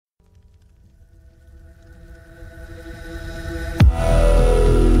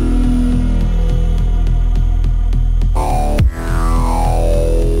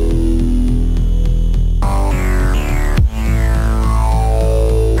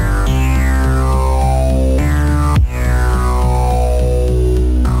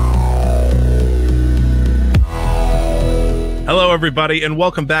everybody, and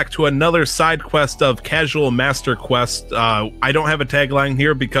welcome back to another side quest of Casual Master Quest. I don't have a tagline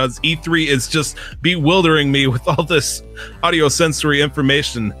here because E3 is just bewildering me with all this audio sensory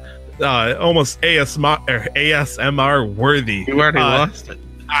information. Almost ASMR worthy. You already lost it.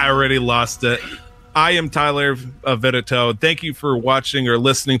 I already lost it. I am Tyler Vidito. Thank you for watching or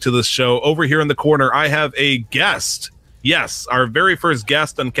listening to this show. Over here in the corner, I have a guest. Yes, our very first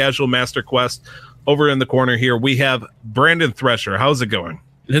guest on Casual Master Quest. Over in the corner here, we have Brandon Thresher. How's it going?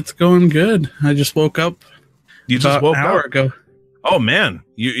 It's going good. I just woke up. You just woke an hour ago. Oh man,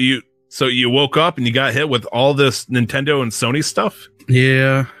 so you woke up and you got hit with all this Nintendo and Sony stuff?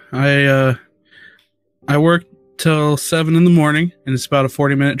 Yeah, I worked till 7 in the morning, and it's about a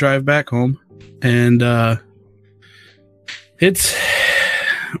 40-minute drive back home, and it's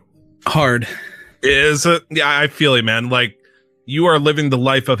hard. Is it? Yeah, I feel it, man. Like you are living the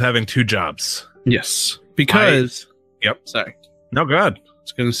life of having 2 jobs. Yes, because yep. Sorry. No, God. I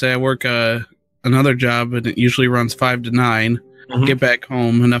was gonna say I work another job, and it usually runs 5 to 9. Get back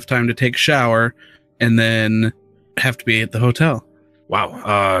home enough time to take a shower, and then have to be at the hotel.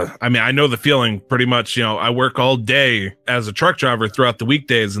 Wow. I mean, I know the feeling pretty much. You know, I work all day as a truck driver throughout the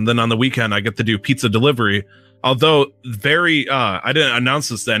weekdays, and then on the weekend I get to do pizza delivery. Although I didn't announce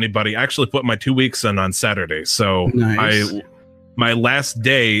this to anybody. I actually put my 2 weeks in on Saturday, so nice. My last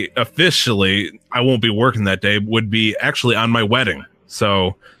day officially, I won't be working that day, would be actually on my wedding.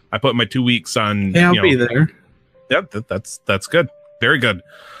 So I put my 2 weeks on. Yeah, I'll be there. Yep, that's good. Very good.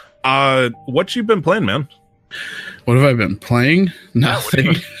 What you been playing, man? What have I been playing?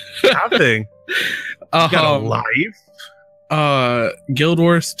 Nothing. Nothing. You got a life? Guild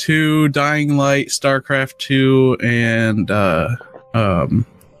Wars 2, Dying Light, StarCraft 2, and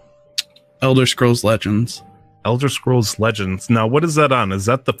Elder Scrolls Legends. Elder Scrolls Legends. Now, what is that on? Is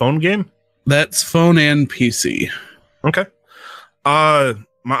that the phone game? That's phone and PC. Okay. I've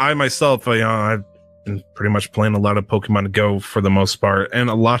been pretty much playing a lot of Pokemon Go for the most part,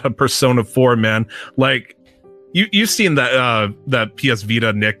 and a lot of Persona 4, man. Like, you've seen that PS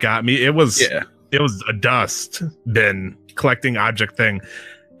Vita Nick got me. It was a dust bin collecting object thing.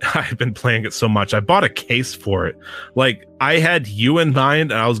 I've been playing it so much. I bought a case for it. Like, I had you in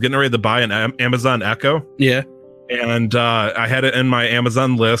mind, and I was getting ready to buy an Amazon Echo. Yeah. And I had it in my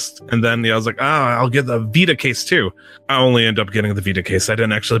Amazon list, and then I was like, I'll get the Vita case too. I only end up getting the Vita case. I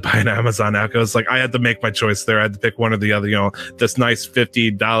didn't actually buy an Amazon Echo. It's like I had to make my choice there. I had to pick one or the other. You know, this nice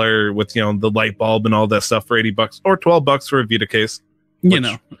 $50 with the light bulb and all that stuff for $80 or $12 for a Vita case.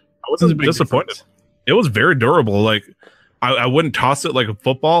 I wasn't disappointed. Difference. It was very durable. Like I wouldn't toss it like a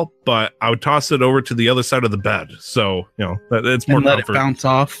football, but I would toss it over to the other side of the bed. So it's more and let comfort. It bounce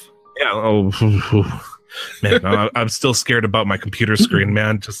off. Yeah. Oh. Man, I'm still scared about my computer screen,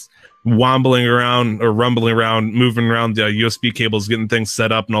 man. Just rumbling around, moving around the USB cables, getting things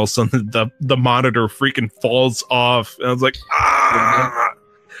set up, and all of a sudden the monitor freaking falls off. And I was like,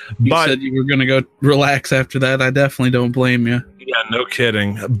 You said you were going to go relax after that. I definitely don't blame you. Yeah, no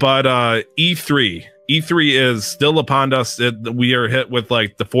kidding. But E3 is still upon us. We are hit with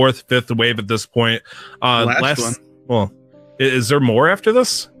like the 4th, 5th wave at this point. Last one. Well, is there more after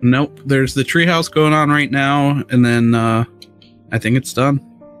this? Nope. There's the treehouse going on right now, and then I think it's done.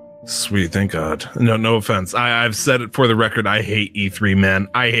 Sweet, thank God. No offense. I've said it for the record. I hate E3, man.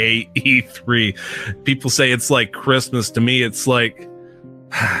 I hate E3. People say it's like Christmas. To me, it's like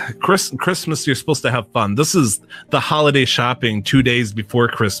Christmas. You're supposed to have fun. This is the holiday shopping 2 days before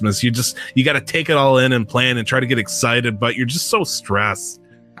Christmas. You got to take it all in and plan and try to get excited, but you're just so stressed.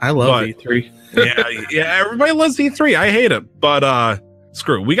 I love E3. yeah, everybody loves E3. I hate it, but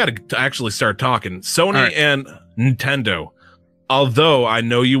screw it. We got to actually start talking Sony and Nintendo. Although I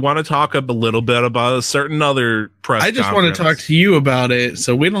know you want to talk a little bit about a certain other press. I just want to talk to you about it,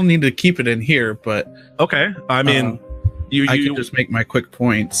 so we don't need to keep it in here. But okay, I mean, I can just make my quick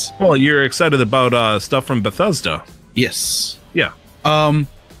points. Well, you're excited about stuff from Bethesda. Yes. Yeah.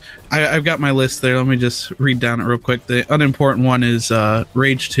 I've got my list there. Let me just read down it real quick. The unimportant one is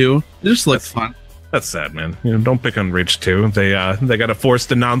Rage 2. It just looks fun. That's sad, man. Don't pick on Rage 2. They got a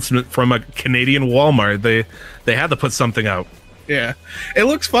forced announcement from a Canadian Walmart. They had to put something out. Yeah, it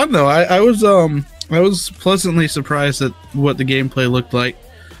looks fun though. I was pleasantly surprised at what the gameplay looked like.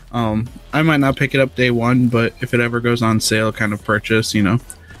 I might not pick it up day one, but if it ever goes on sale, kind of purchase,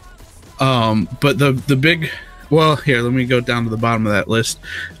 But the big. Well, here, let me go down to the bottom of that list.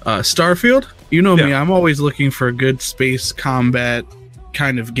 Starfield, me, I'm always looking for a good space combat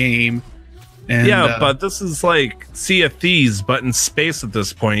kind of game. And, but this is like Sea of Thieves, but in space at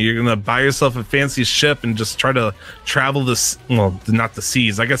this point. You're going to buy yourself a fancy ship and just try to travel this, well, not the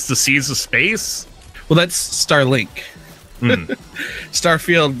seas. I guess the seas of space? Well, that's Starlink.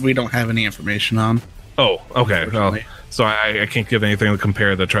 Starfield, we don't have any information on. Oh, okay. Well, so I can't give anything to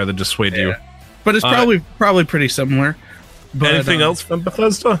compare to try to dissuade you. But it's probably pretty similar. But, anything else from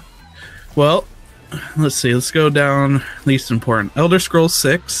Bethesda? Well, let's see. Let's go down least important. Elder Scrolls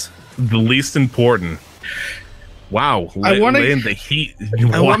 6. The least important. Wow. I want to the heat.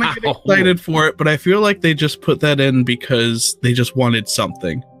 I want to get excited for it, but I feel like they just put that in because they just wanted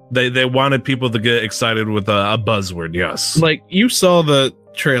something. They wanted people to get excited with a buzzword, yes. Like, you saw the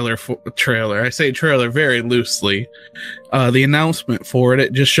trailer. I say trailer very loosely. The announcement for it,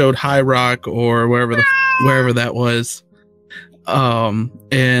 it just showed High Rock or wherever that was.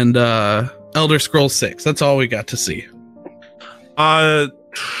 And Elder Scrolls 6. That's all we got to see.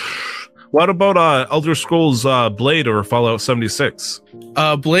 What about Elder Scrolls Blade or Fallout 76?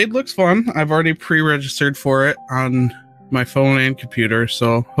 Blade looks fun. I've already pre-registered for it on my phone and computer,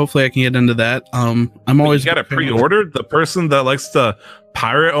 so hopefully I can get into that. I'm always got it pre-ordered. The person that likes to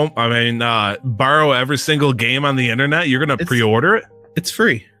pirate, borrow every single game on the internet, you're gonna pre-order it? It's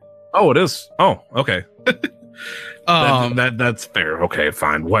free. Oh, it is. Oh, okay. That's fair. Okay,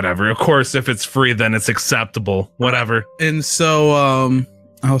 fine, whatever. Of course, if it's free, then it's acceptable. Whatever. And so,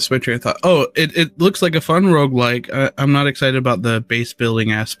 I'll switch your thought. Oh, it looks like a fun roguelike. I'm not excited about the base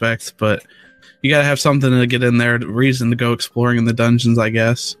building aspects, but you gotta have something to get in there, reason to go exploring in the dungeons, I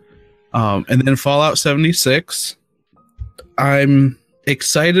guess. And then Fallout 76. I'm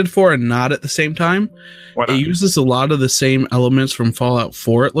excited for and not at the same time. It uses a lot of the same elements from Fallout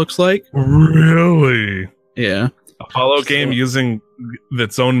 4, it looks like. Really? Yeah. A Fallout game using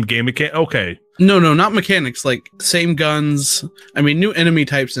its own game mechanic? Okay. No, not mechanics. Like, same guns. I mean, new enemy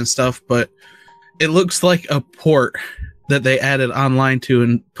types and stuff, but it looks like a port that they added online to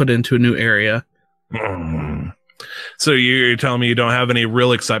and put into a new area. So you're telling me you don't have any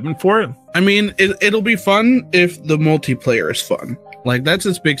real excitement for it? I mean, it'll be fun if the multiplayer is fun. Like, that's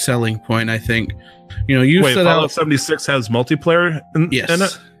its big selling point, I think. You know, you said Fallout 76 has multiplayer in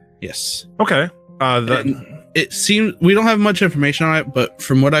it? Yes. Okay. It seems we don't have much information on it, but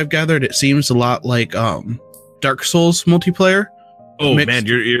from what I've gathered, it seems a lot like Dark Souls multiplayer. Oh man,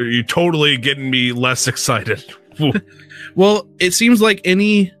 you're totally getting me less excited. Well, it seems like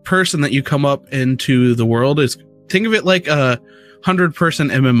any person that you come up into the world is, think of it like a 100-person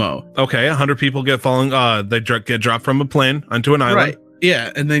MMO. Okay, 100 people get falling. They get dropped from a plane onto an island. Right.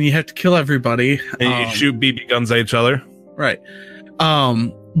 Yeah, and then you have to kill everybody. And you shoot BB guns at each other. Right.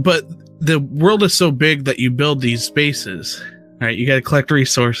 But the world is so big that you build these bases. Right. You got to collect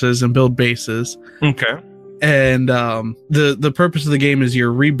resources and build bases. Okay. And the purpose of the game is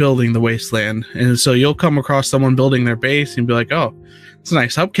you're rebuilding the wasteland, and so you'll come across someone building their base and be like, "Oh, it's a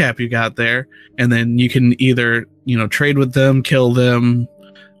nice hubcap you got there," and then you can either trade with them, kill them,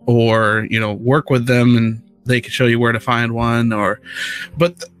 or work with them, and they can show you where to find one.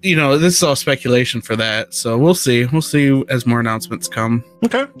 But this is all speculation for that, so we'll see as more announcements come.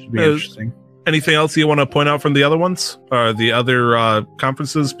 Okay, should be interesting. Anything else you want to point out from the other ones, or the other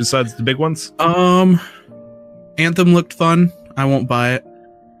conferences besides the big ones? Anthem looked fun. I won't buy it.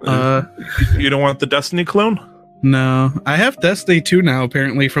 You don't want the Destiny clone? No, I have Destiny 2 now,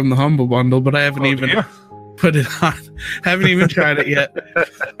 apparently, from the Humble Bundle, but I haven't put it on. Haven't even tried it yet.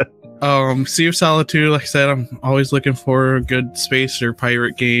 Sea of Solitude, like I said, I'm always looking for a good space or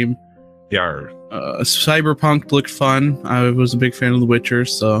pirate game. Yeah. Cyberpunk looked fun. I was a big fan of The Witcher,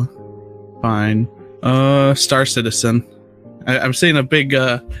 so fine. Star Citizen. I'm seeing a big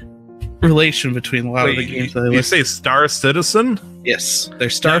relation between a lot of the games that I You say Star Citizen? Yes.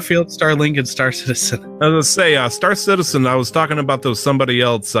 There's Starfield, Starlink, and Star Citizen. I was going to say, Star Citizen, I was talking about those somebody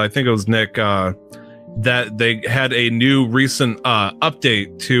else, I think it was Nick, that they had a new recent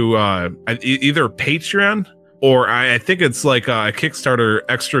update to either Patreon or I think it's like a Kickstarter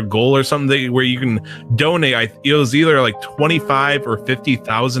extra goal or something where you can donate. It was either like $25,000 or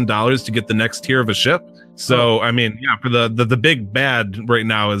 $50,000 to get the next tier of a ship. So I mean, yeah, for the big bad right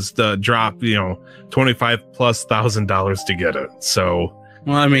now is the drop, $25,000+ to get it. So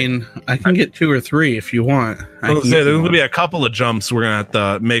well, I mean, I can get 2 or 3 if you want. There's gonna be a couple of jumps we're gonna have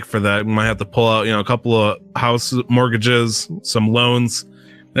to make for that. We might have to pull out, a couple of house mortgages, some loans,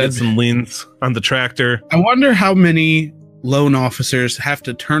 get some liens on the tractor. I wonder how many loan officers have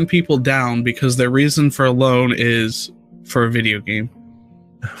to turn people down because their reason for a loan is for a video game.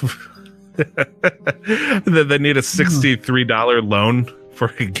 They need a $63 loan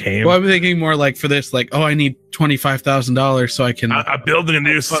for a game. Well, I'm thinking more like for this, like, I need $25,000 so I can. I'm building a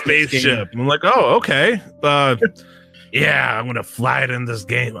new spaceship. I'm like, oh, okay. Yeah, I'm gonna fly it in this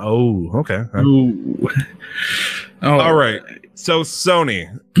game. Oh, okay. Ooh. All right. So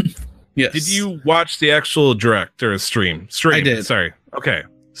Sony, Yes. Did you watch the actual direct or stream? I did. Sorry. Okay.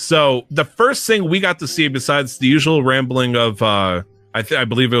 So the first thing we got to see, besides the usual rambling of, I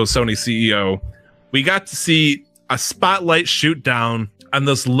believe it was Sony CEO, we got to see a spotlight shoot down on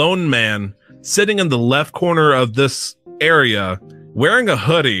this lone man sitting in the left corner of this area, wearing a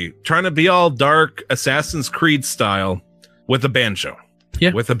hoodie, trying to be all dark Assassin's Creed style, with a banjo.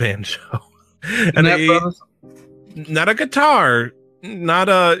 Yeah. With a banjo. And not a guitar, not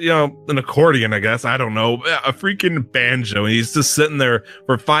an accordion, I guess. I don't know. A freaking banjo. And he's just sitting there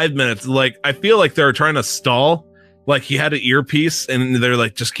for 5 minutes. Like, I feel like they're trying to stall. Like, he had an earpiece and they're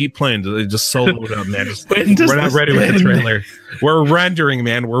like, just keep playing. They just solo it up, man. We're not ready with the trailer. We're rendering,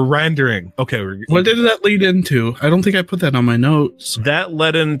 man. We're rendering. Okay. What did that lead into? I don't think I put that on my notes. That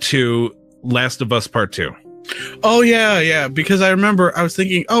led into Last of Us Part 2. Oh, yeah. Because I remember I was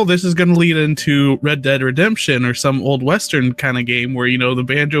thinking, oh, this is going to lead into Red Dead Redemption or some old Western kind of game where, the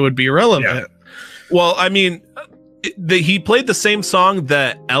banjo would be irrelevant. Yeah. Well, I mean, he played the same song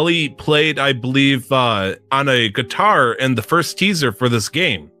that Ellie played, I believe, on a guitar in the first teaser for this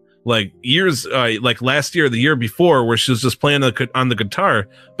game. Like like last year or the year before, where she was just playing on the guitar.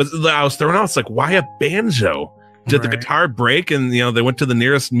 But I was thrown out. It's like, why a banjo? Did the guitar break and they went to the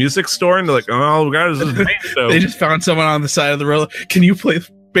nearest music store and they're like, oh god, this is a banjo. They just found someone on the side of the road. Can you play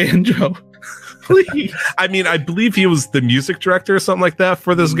banjo? Please. I mean, I believe he was the music director or something like that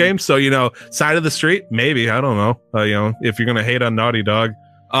for this game. So, side of the street, maybe, I don't know. If you're gonna hate on Naughty Dog.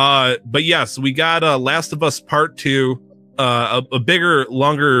 But yes, we got Last of Us Part 2, a bigger,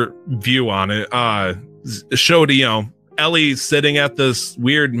 longer view on it. Showed Ellie sitting at this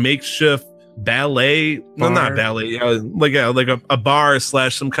weird makeshift ballet, well, not ballet, like a bar /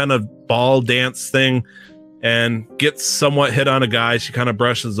 some kind of ball dance thing, and gets somewhat hit on a guy. She kind of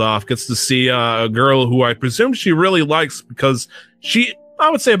brushes off, gets to see a girl who I presume she really likes, because she, I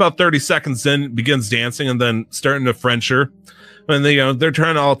would say about 30 seconds in, begins dancing and then starting to French her. And they're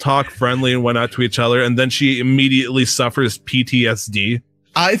trying to all talk friendly and whatnot to each other, and then she immediately suffers PTSD.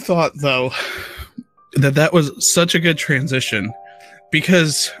 I thought, though, that was such a good transition,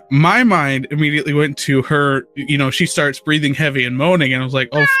 because my mind immediately went to her, she starts breathing heavy and moaning, and I was like,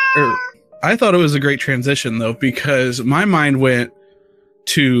 I thought it was a great transition, though, because my mind went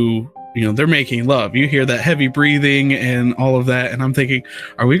to, they're making love. You hear that heavy breathing and all of that, and I'm thinking,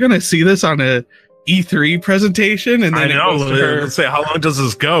 are we going to see this on a E3 presentation? And then I know. Let's say, how long does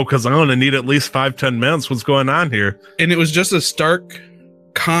this go? Because I'm going to need at least 5-10 minutes. What's going on here? And it was just a stark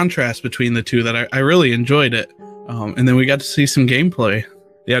contrast between the two that I really enjoyed it. And then we got to see some gameplay.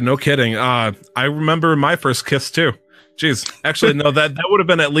 Yeah, no kidding. I remember my first kiss too. Jeez, actually, no, that would have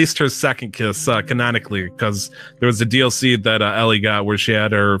been at least her second kiss canonically, because there was a DLC that Ellie got where she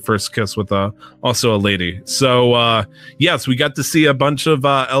had her first kiss with also a lady. So yes, we got to see a bunch of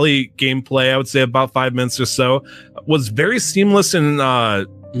Ellie gameplay. I would say about 5 minutes or so. Was very seamless and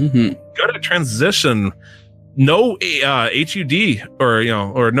good at transition. No HUD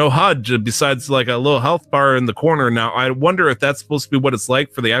or no HUD besides like a little health bar in the corner. Now I wonder if that's supposed to be what it's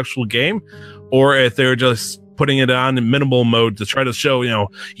like for the actual game, or if they're just putting it on in minimal mode to try to show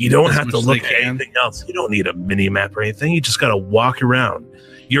you don't have to look at anything else. You don't need a mini map or anything. You just got to walk around.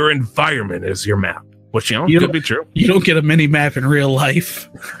 Your environment is your map, which could be true. You don't get a mini map in real life.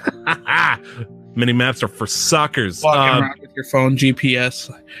 Mini maps are for suckers. Walking around with your phone GPS.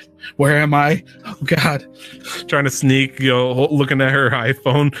 Where am I? Oh God! Trying to sneak, looking at her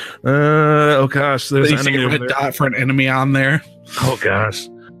iPhone. Oh gosh, there's an enemy over there. Dot for an enemy on there. Oh gosh,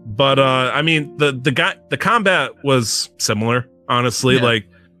 but I mean, the combat was similar. Honestly, like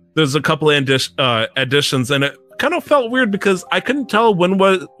there's a couple of additions, and it kind of felt weird because I couldn't tell when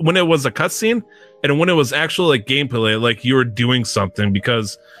it was a cutscene and when it was actual like gameplay, like you were doing something,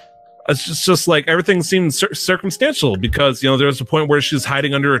 because it's just like everything seemed circumstantial, because there was a point where she's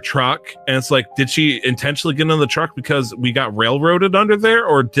hiding under a truck, and it's like, did she intentionally get in the truck because we got railroaded under there,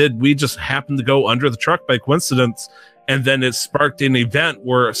 or did we just happen to go under the truck by coincidence, and then it sparked an event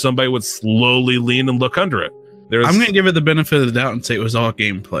where somebody would slowly lean and look under it? I'm going to give it the benefit of the doubt and say it was all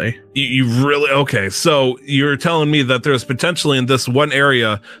gameplay. You really? Okay, so you're telling me that there's potentially in this one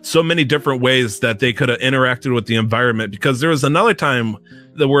area so many different ways that they could have interacted with the environment, because there was another time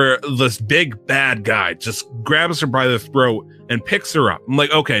where this big bad guy just grabs her by the throat and picks her up. I'm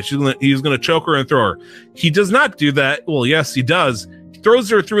like, okay, he's going to choke her and throw her. He does not do that. Well, yes, he does. He throws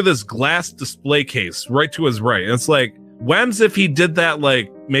her through this glass display case right to his right. And it's like, when's if he did that, like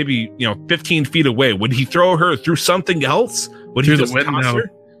maybe 15 feet away, would he throw her through something else? Would he just toss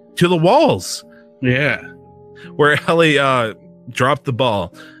her to the walls? Yeah, where Ellie dropped the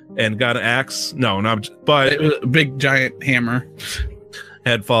ball and got an axe. No, not but it was a big giant hammer.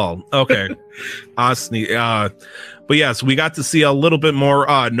 Head fall. Okay. But yes, we got to see a little bit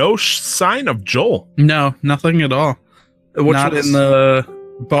more. No sign of Joel. No, nothing at all. Not in the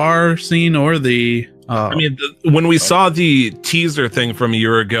bar scene or the. I mean, when we saw the teaser thing from a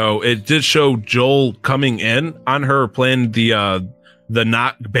year ago, it did show Joel coming in on her playing the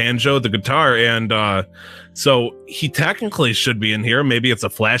not banjo, the guitar, and so he technically should be in here. Maybe it's a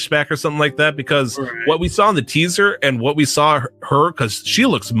flashback or something like that, because what we saw in the teaser and what we saw her, because she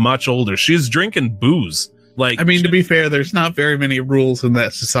looks much older. She's drinking booze. Like, I mean, to be fair, there's not very many rules in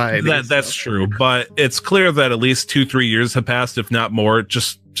that society. That's true, but it's clear that at least 2-3 years have passed, if not more.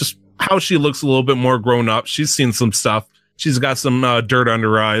 Just how she looks a little bit more grown up. She's seen some stuff. She's got some dirt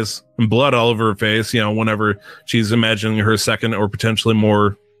under her eyes and blood all over her face, whenever she's imagining her second or potentially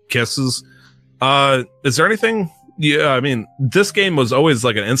more kisses. Is there anything? Yeah, I mean, this game was always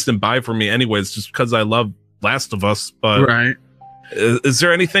like an instant buy for me anyways, just because I love Last of Us. But is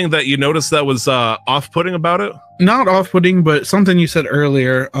there anything that you noticed that was off-putting about it? Not off-putting, but something you said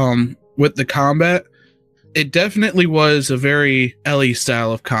earlier with the combat. It definitely was a very Ellie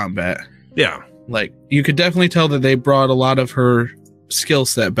style of combat. Yeah. Like, you could definitely tell that they brought a lot of her skill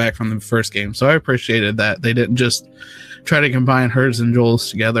set back from the first game. So I appreciated that. They didn't just try to combine hers and Joel's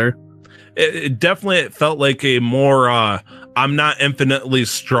together. It definitely felt like a more, I'm not infinitely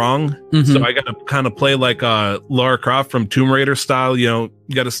strong. So I got to kind of play like Lara Croft from Tomb Raider style. You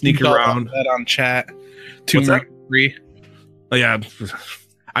got to sneak around. That on chat. Tomb Raider 3. Oh, yeah.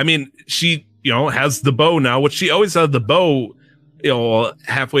 I mean, she... has the bow now, which she always had the bow,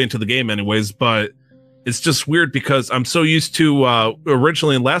 halfway into the game anyways, but it's just weird because I'm so used to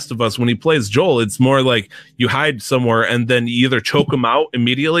originally in Last of Us, when he plays Joel, it's more like you hide somewhere and then you either choke him out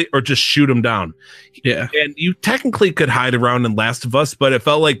immediately or just shoot him down. Yeah. And you technically could hide around in Last of Us, but it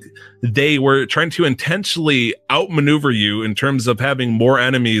felt like they were trying to intentionally outmaneuver you in terms of having more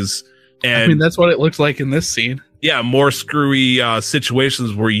enemies. And I mean, that's what it looks like in this scene. Yeah, more screwy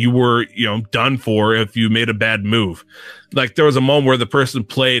situations where you were, done for if you made a bad move. Like, there was a moment where the person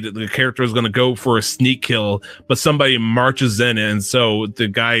played, the character was going to go for a sneak kill, but somebody marches in, and so the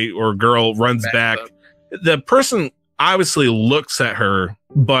guy or girl runs back. The person obviously looks at her,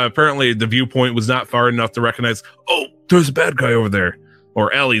 but apparently the viewpoint was not far enough to recognize, oh, there's a bad guy over there,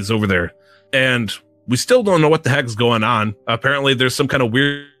 or Ellie's over there. And we still don't know what the heck's going on. Apparently there's some kind of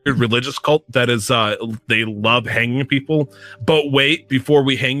weird religious cult that is they love hanging people. But wait, before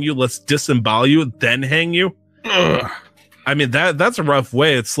we hang you, let's disembowel you, then hang you. Ugh. I mean, that's a rough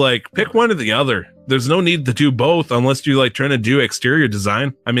way. It's like, pick one or the other. There's no need to do both unless you like trying to do exterior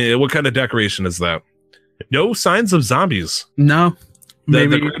design. I mean, what kind of decoration is that? No signs of zombies. No.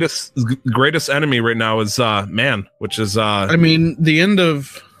 The greatest enemy right now is man, which is I mean, the end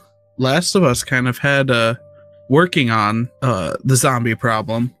of Last of Us kind of had working on the zombie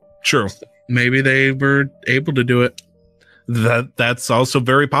problem. True. Maybe they were able to do it. That's also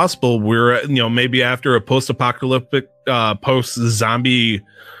very possible. We're maybe after a post-apocalyptic post-zombie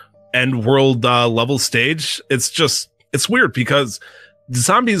end world level stage. It's weird because the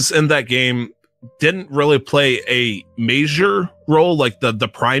zombies in that game didn't really play a major role, like the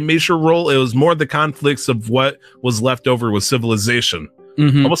prime major role. It was more the conflicts of what was left over with civilization.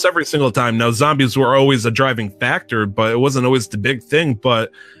 Almost every single time. Now, zombies were always a driving factor, but it wasn't always the big thing.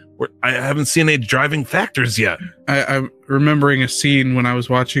 But I haven't seen any driving factors yet. I'm remembering a scene when I was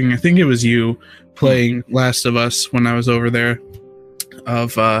watching, I think it was you playing Last of Us when I was over there,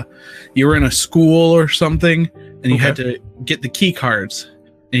 of you were in a school or something, and you had to get the key cards.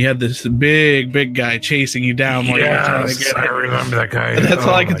 And you had this big guy chasing you down. While you were trying to get I remember that guy. And that's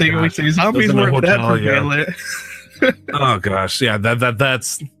all I can think of. We say zombies weren't that prevalent. Oh gosh, yeah,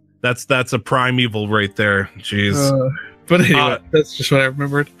 that's a primeval right there. Jeez. But anyway, that's just what I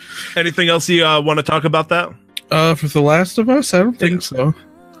remembered. Anything else you want to talk about that? For The Last of Us, I don't think so.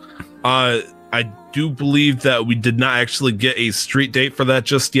 I do believe that we did not actually get a street date for that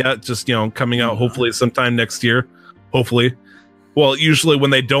just yet. Just coming out hopefully sometime next year. Hopefully. Well, usually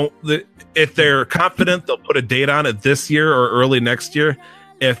when they don't, if they're confident, they'll put a date on it this year or early next year.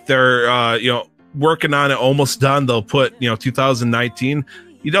 If they're working on it, almost done, they'll put 2019.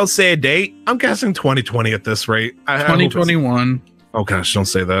 You don't say a date. I'm guessing 2020 at this rate. 2021. Oh gosh, don't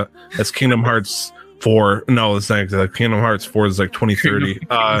say that. That's Kingdom Hearts 4. No, it's not. Kingdom Hearts 4 is like 2030. Kingdom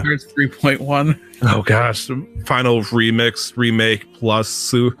Hearts 3.1. Oh gosh, final remake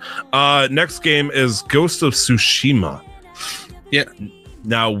plus. Next game is Ghost of Tsushima. Yeah.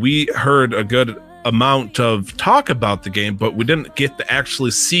 Now, we heard a good amount of talk about the game, but we didn't get to actually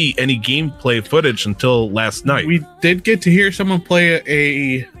see any gameplay footage until last night. We did get to hear someone play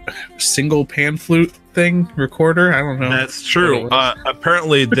a single pan flute thing recorder. I don't know. That's true.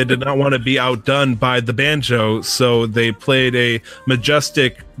 Apparently, they did not want to be outdone by the banjo, so they played a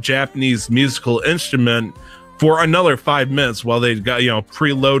majestic Japanese musical instrument for another 5 minutes while they got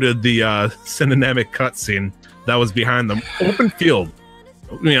preloaded the cinematic cutscene that was behind them. Open field.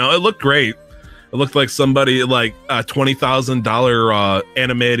 It looked great. It looked like somebody like $20,000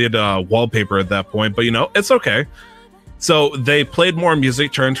 animated wallpaper at that point, but it's okay. So they played more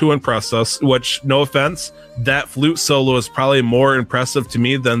music, trying to impress us, which, no offense, that flute solo is probably more impressive to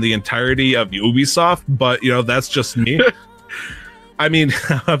me than the entirety of Ubisoft, but that's just me. I mean,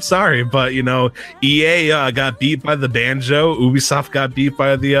 I'm sorry, but EA got beat by the banjo, Ubisoft got beat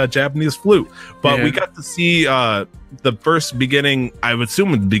by the Japanese flute, but we got to see the first beginning, I would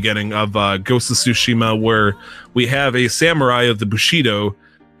assume the beginning of Ghost of Tsushima, where we have a samurai of the Bushido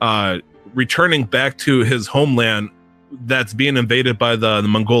returning back to his homeland that's being invaded by the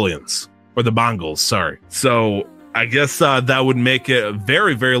Mongolians, or the Mongols, sorry. So I guess that would make it a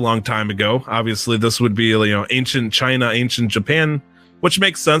very, very long time ago. Obviously, this would be ancient China, ancient Japan, which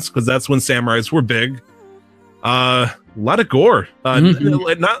makes sense because that's when samurais were big. A lot of gore,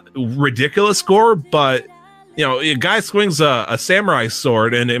 not ridiculous gore, but a guy swings a samurai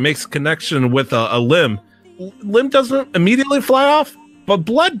sword and it makes a connection with a limb. Limb doesn't immediately fly off, but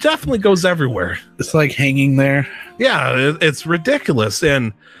blood definitely goes everywhere. It's like hanging there. Yeah, it's ridiculous.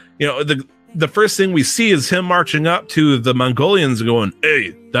 And the first thing we see is him marching up to the Mongolians going,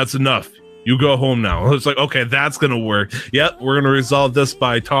 "Hey, that's enough. You go home now." It's like, okay, that's gonna work. Yep, we're gonna resolve this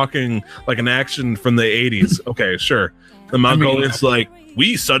by talking like an action from the 80s. Okay, sure. The Mongolians like,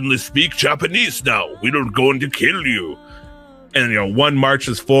 "We suddenly speak Japanese now. We're going to kill you." And one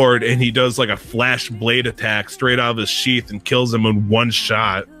marches forward and he does like a flash blade attack straight out of his sheath and kills him in one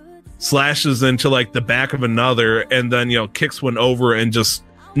shot. Slashes into like the back of another and then kicks one over and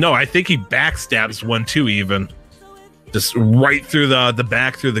I think he backstabs one too, even just right through the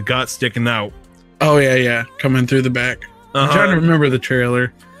back, through the gut, sticking out. Oh yeah, coming through the back. I'm trying to remember the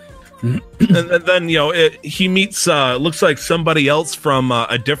trailer. And then he meets looks like somebody else from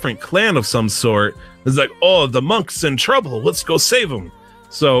a different clan of some sort. It's like, "Oh, the monk's in trouble, let's go save him."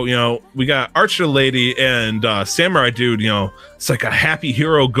 So we got Archer Lady and Samurai Dude. It's like a happy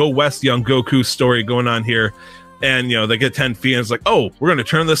hero go west young Goku story going on here. And they get 10 feet and it's like, "Oh, we're going to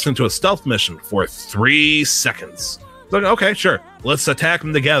turn this into a stealth mission for 3 seconds." It's like, okay, sure, let's attack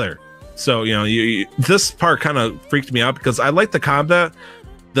them together. So this part kind of freaked me out because I like the combat.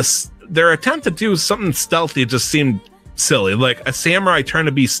 Their attempt to do something stealthy just seemed silly. Like a samurai trying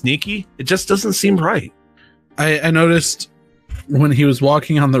to be sneaky, it just doesn't seem right. I noticed when he was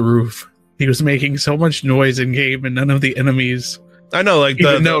walking on the roof, he was making so much noise in game, and none of the enemies. I know, like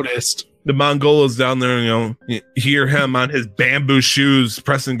noticed. The Mongols down there, you hear him on his bamboo shoes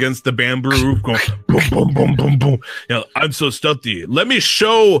pressing against the bamboo roof, going boom, boom, boom, boom, boom. "I'm so stealthy. Let me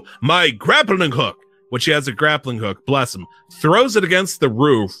show my grappling hook," which he has a grappling hook, bless him. Throws it against the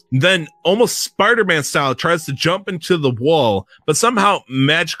roof, then almost Spider-Man style tries to jump into the wall, but somehow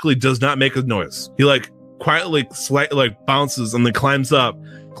magically does not make a noise. He like quietly bounces and then climbs up,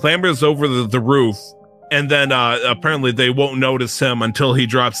 clambers over the roof, and then apparently they won't notice him until he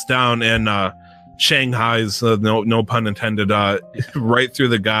drops down and Shanghai's, no pun intended, right through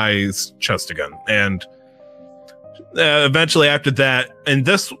the guy's chest again. And eventually after that, and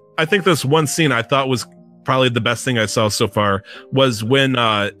I think this one scene I thought was probably the best thing I saw so far was when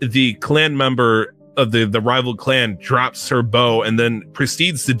the clan member of the rival clan drops her bow and then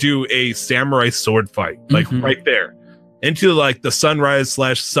proceeds to do a samurai sword fight, like right there into like the sunrise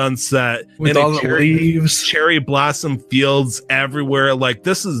 / sunset with all the leaves, cherry blossom fields everywhere. Like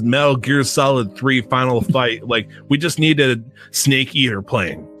this is Metal Gear Solid 3 final fight. Like we just needed Snake Eater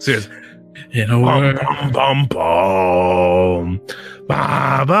playing. Seriously. Bum, bum, bum,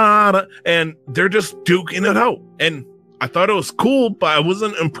 ba, ba, and they're just duking it out. And I thought it was cool, but I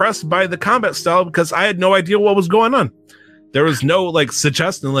wasn't impressed by the combat style because I had no idea what was going on. There was no like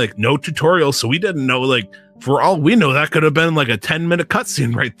suggestion, like no tutorial, so we didn't know. Like for all we know, that could have been like a 10-minute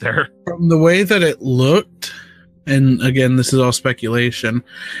cutscene right there. From the way that it looked, and again, this is all speculation,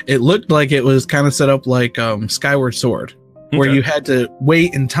 it looked like it was kind of set up like Skyward Sword, where you had to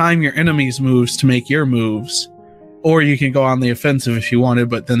wait and time your enemies' moves to make your moves, or you can go on the offensive if you wanted,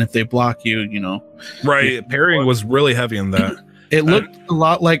 but then if they block you, right. Parrying was really heavy in that. It looked a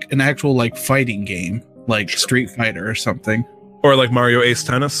lot like an actual like fighting game, like Street Fighter or something, or like Mario Ace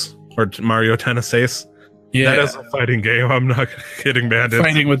Tennis or Mario Tennis Ace. Yeah, that is a fighting game. I'm not kidding, man.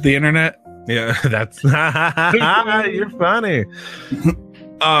 Fighting with the internet. Yeah, that's you're funny.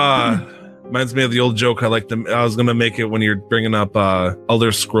 Reminds me of the old joke I was gonna make it when you're bringing up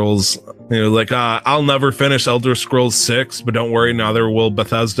Elder Scrolls. You know, like I'll never finish Elder Scrolls 6, but don't worry, neither will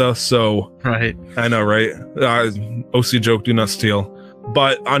Bethesda. So right, I know, right? OC joke, do not steal.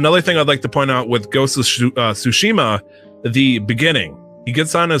 But another thing I'd like to point out with Ghost of Tsushima, the beginning. He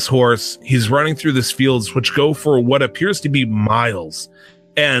gets on his horse. He's running through these fields, which go for what appears to be miles.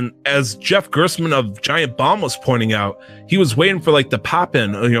 And as Jeff Gerstmann of Giant Bomb was pointing out, he was waiting for like the pop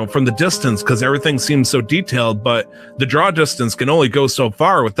in, you know, from the distance because everything seems so detailed, but the draw distance can only go so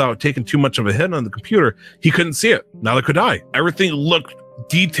far without taking too much of a hit on the computer. He couldn't see it. Neither could I. Everything looked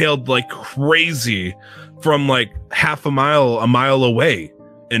detailed like crazy from like half a mile away.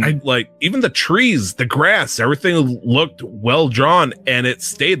 And like even the trees, the grass, everything looked well drawn, and it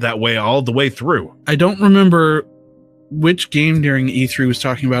stayed that way all the way through. I don't remember which game during E3 was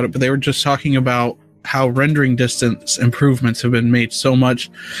talking about it, but they were just talking about how rendering distance improvements have been made so much.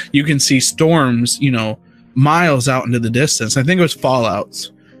 You can see storms, you know, miles out into the distance. I think it was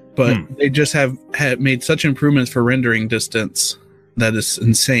Fallouts, but they just had made such improvements for rendering distance that is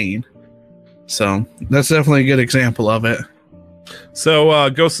insane. So that's definitely a good example of it. So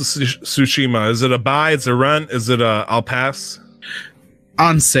Ghost of Tsushima, is it a buy? Is it a rent? Is it a I'll pass?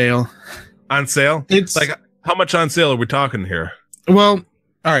 On sale. On sale? It's like, how much on sale are we talking here? Well,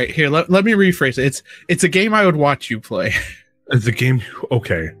 all right, here, let me rephrase it. It's a game I would watch you play. It's a game,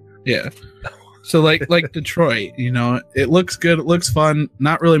 okay. Yeah. So like Detroit, you know, it looks good, it looks fun.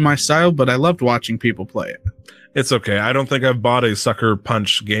 Not really my style, but I loved watching people play it. It's okay. I don't think I've bought a Sucker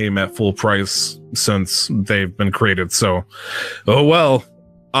Punch game at full price since they've been created. So, oh well.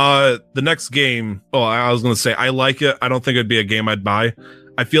 The next game, I was going to say, I like it. I don't think it'd be a game I'd buy.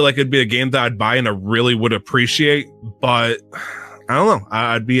 I feel like it'd be a game that I'd buy and I really would appreciate, but I don't know.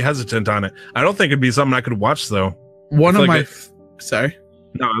 I'd be hesitant on it. I don't think it'd be something I could watch though. Sorry.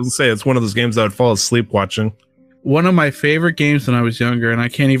 No, I was going to say, it's one of those games that I'd fall asleep watching. One of my favorite games when I was younger, and I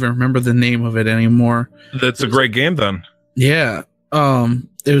can't even remember the name of it anymore. That's a great game then. Yeah.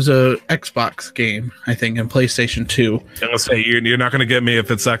 It was a Xbox game, I think, and PlayStation 2. I'm gonna say you're not gonna get me if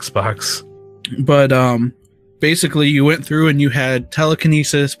it's Xbox. But basically you went through and you had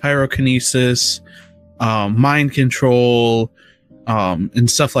telekinesis, pyrokinesis, mind control, and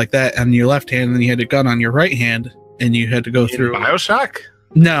stuff like that on your left hand, and then you had a gun on your right hand, and you had to go through BioShock?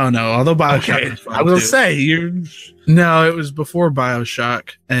 No, although BioShock. Okay. I will say you're. No, it was before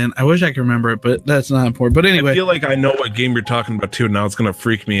BioShock, and I wish I could remember it, but that's not important. But anyway, I feel like I know what game you're talking about too. Now it's gonna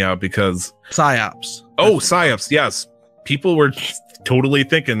freak me out because PsyOps. Oh, PsyOps. Yes, people were totally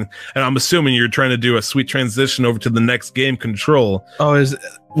thinking, and I'm assuming you're trying to do a sweet transition over to the next game, Control. Oh,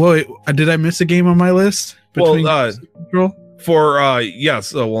 did I miss a game on my list? Control.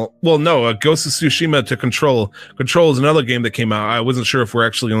 Yes. No, Ghost of Tsushima to Control. Control is another game that came out. I wasn't sure if we're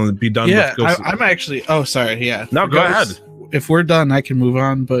actually going to be done with Ghost. I'm actually. Oh, sorry. Yeah. No, go ahead. If we're done, I can move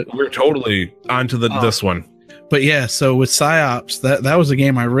on. But we're totally on to this one. But yeah, so with PsyOps, that was a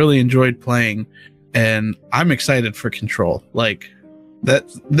game I really enjoyed playing, and I'm excited for Control. Like that,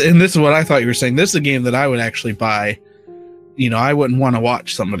 and this is what I thought you were saying. This is a game that I would actually buy. You know, I wouldn't want to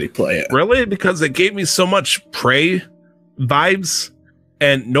watch somebody play it. Really? Because it gave me so much Prey vibes,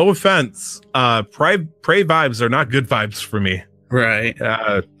 and no offense, Prey vibes are not good vibes for me. Right.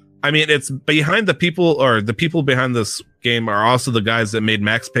 I mean, it's behind the people behind this game are also the guys that made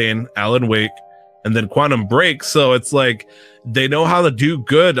Max Payne, Alan Wake, and then Quantum Break. So it's like they know how to do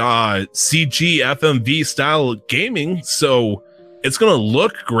good CG FMV style gaming. So it's gonna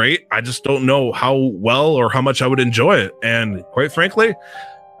look great. I just don't know how well or how much I would enjoy it. And quite frankly,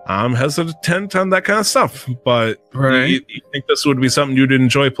 I'm hesitant on that kind of stuff, but right. You think this would be something you'd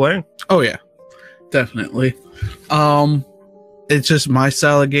enjoy playing? Oh yeah, definitely. It's just my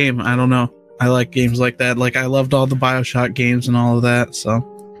style of game. I don't know. I like games like that. Like I loved all the BioShock games and all of that. So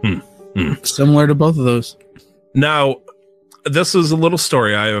similar to both of those. Now, this is a little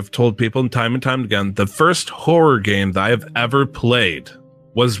story I have told people time and time again. The first horror game that I have ever played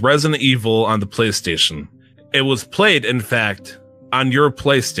was Resident Evil on the PlayStation. It was played, in fact, on your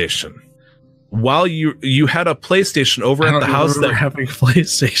PlayStation while you had a PlayStation over at the house that having a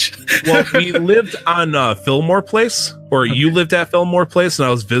PlayStation. Well, we lived on Fillmore Place, or you lived at Fillmore Place, and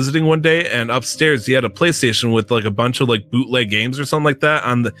I was visiting one day, and upstairs he had a PlayStation with like a bunch of like bootleg games or something like that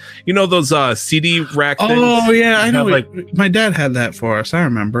on the, you know, those CD rack things. Oh yeah, I know. Like my dad had that for us. I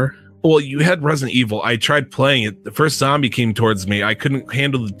remember. Well, you had Resident Evil. I tried playing it. The first zombie came towards me. I couldn't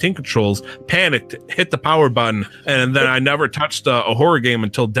handle the tin controls, panicked, hit the power button, and then I never touched a horror game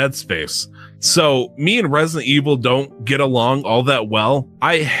until Dead Space. So me and Resident Evil don't get along all that well.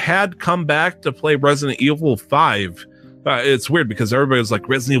 I had come back to play Resident Evil 5 It's weird because everybody was like,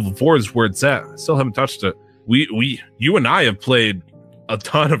 Resident Evil 4 is where it's at. I still haven't touched it. You and I have played a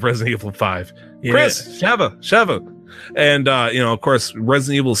ton of Resident Evil 5. Yeah. Chris, Sheva. And, of course,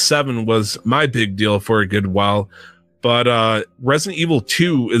 Resident Evil 7 was my big deal for a good while. But Resident Evil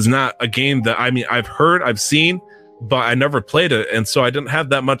 2 is not a game that, I've heard, I've seen, but I never played it. And so I didn't have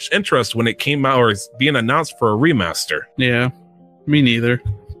that much interest when it came out or being announced for a remaster. Yeah, me neither.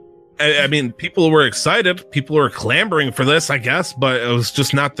 I mean, people were excited. People were clamoring for this, I guess, but it was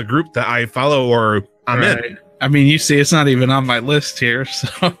just not the group that I follow or I'm in. I mean, you see, it's not even on my list here.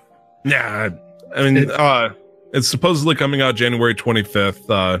 So, yeah, I mean, it's supposedly coming out January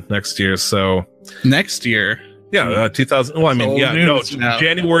 25th next year. So next year. Yeah, 2000. Well, I mean,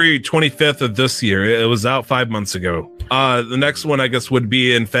 January 25th of this year. It was out 5 months ago. The next one, I guess, would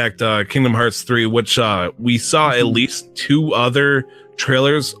be, in fact, Kingdom Hearts 3, which we saw at least 2 other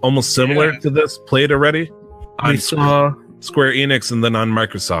trailers almost similar to this played already on Square Enix and then on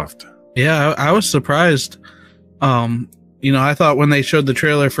Microsoft. Yeah, I was surprised. I thought when they showed the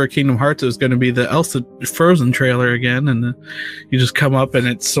trailer for Kingdom Hearts, it was going to be the Elsa Frozen trailer again, and you just come up and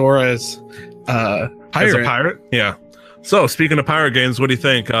it's Sora as as a pirate. Yeah. So speaking of pirate games, what do you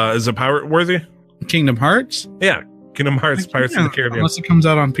think? Is it pirate worthy? Kingdom Hearts? Yeah, Kingdom Hearts, Pirates of the Caribbean. Unless it comes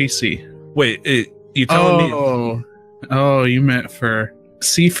out on PC. Wait, you telling me? Oh, you meant for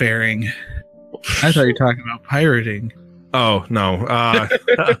seafaring. I thought you were talking about pirating. Oh no.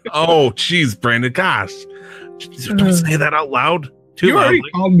 Oh, jeez, Brandon. Gosh, don't say that out loud. You already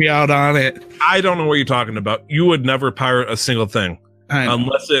called me out on it. I don't know what you're talking about. You would never pirate a single thing.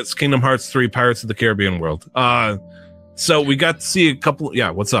 Unless it's Kingdom Hearts 3 Pirates of the Caribbean World. So we got to see a couple. Yeah,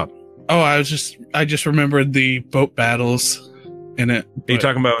 what's up? Oh, I just remembered the boat battles in it. Are you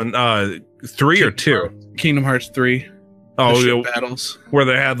talking about 3 or 2? Kingdom Hearts 3. Oh, battles where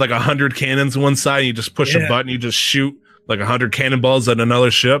they had like 100 cannons on one side. And you just push a button, you just shoot like 100 cannonballs at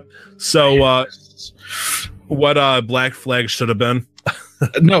another ship. So, what Black Flag should have been.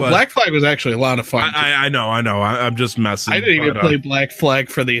 No, Black Flag was actually a lot of fun. I know. I'm just messing. I didn't even play Black Flag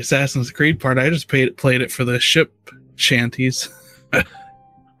for the Assassin's Creed part. I just played it for the ship shanties.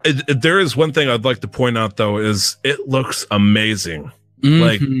 There is one thing I'd like to point out, though, is it looks amazing.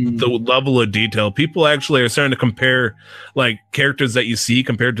 Like the level of detail. People actually are starting to compare like characters that you see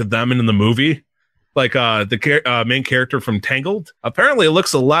compared to them in the movie. Like the main character from Tangled. Apparently, it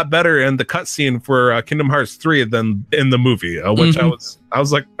looks a lot better in the cutscene for Kingdom Hearts 3 than in the movie. Which I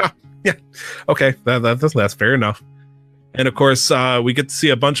was like, oh, yeah, okay, that's fair enough. And of course, we get to see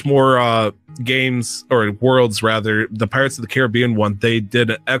a bunch more games or worlds rather. The Pirates of the Caribbean one, they did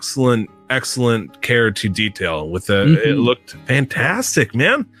an excellent care to detail with it. It looked fantastic,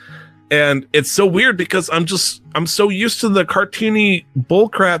 man. And it's so weird because I'm so used to the cartoony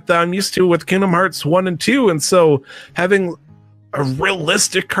bullcrap that I'm used to with Kingdom Hearts 1 and 2. And so having a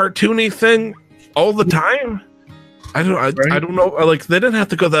realistic cartoony thing all the time, I don't know. Like, they didn't have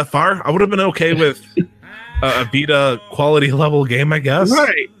to go that far. I would have been okay with a beta quality level game, I guess.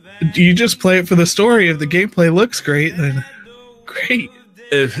 Right. You just play it for the story. If the gameplay looks great, then great.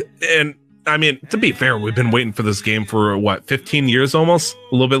 And I mean, to be fair, we've been waiting for this game for what, 15 years almost?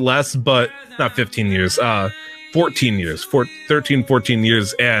 A little bit less, but not 15 years. 14 years. 13, 14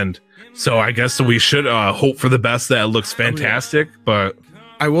 years. And so I guess we should hope for the best, that it looks fantastic. But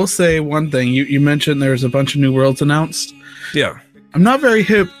I will say one thing. You mentioned there's a bunch of new worlds announced. Yeah. I'm not very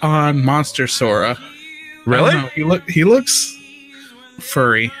hip on Monster Sora. Really? He looks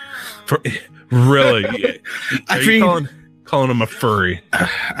furry. Really? I mean, calling him a furry.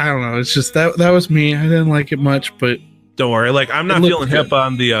 I don't know. It's just that was me. I didn't like it much, but don't worry. Like, I'm not feeling hip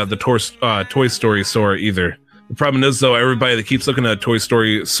on the Toy Story Sora either. The problem is, though, everybody that keeps looking at Toy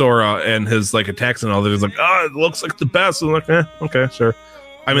Story Sora and his like attacks and all that is like, oh, it looks like the best. I'm like, okay, sure.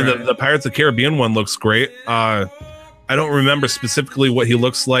 I mean, the Pirates of the Caribbean one looks great. I don't remember specifically what he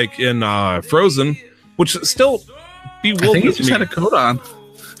looks like in Frozen, which still bewilders me. I think he just had a coat on.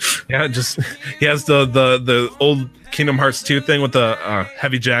 Yeah, he has the old Kingdom Hearts 2 thing with the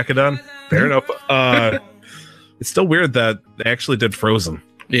heavy jacket on. Fair enough. It's still weird that they actually did Frozen.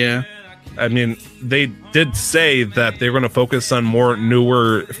 Yeah. I mean, they did say that they're going to focus on more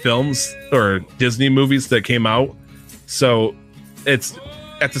newer films or Disney movies that came out. So it's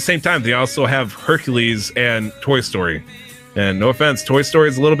at the same time, they also have Hercules and Toy Story. And no offense, Toy Story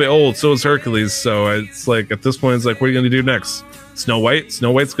is a little bit old, so is Hercules. So it's like, at this point, it's like, what are you going to do next? Snow White?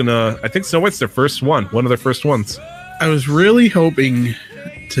 I think Snow White's their first one of their first ones. I was really hoping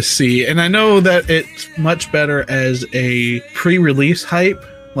to see, and I know that it's much better as a pre-release hype,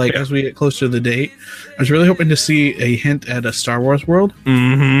 like as we get closer to the date. I was really hoping to see a hint at a Star Wars world,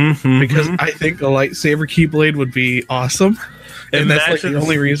 because I think a lightsaber keyblade would be awesome, and that's like the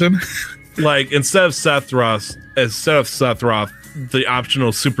only reason. Like instead of Seth Roth, the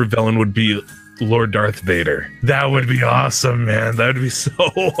optional supervillain would be Lord Darth Vader. That would be awesome, man. That would be so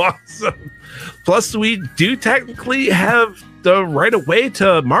awesome. Plus, we do technically have the right of way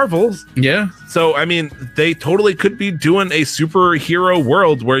to Marvel. Yeah. So, I mean, they totally could be doing a superhero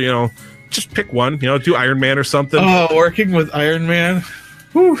world where, you know, just pick one, you know, do Iron Man or something. Oh, working with Iron Man.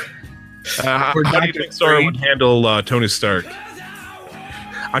 Whew. How do you think Sora would handle Tony Stark?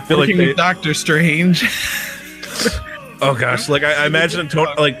 I feel working like with Doctor Strange. Oh gosh, like I imagine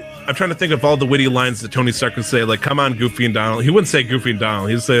Tony, like I'm trying to think of all the witty lines that Tony Stark would say, like, come on, Goofy and Donald. He wouldn't say Goofy and Donald.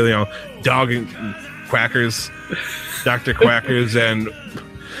 He'd say, you know, Dog and Quackers, Dr. Quackers, and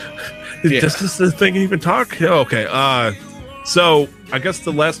does this thing even talk? Oh, okay. So I guess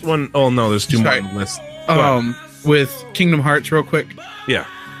the last one, oh no, there's two more on the list. With Kingdom Hearts real quick. Yeah.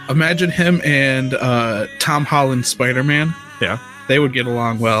 Imagine him and Tom Holland's Spider-Man. Yeah. They would get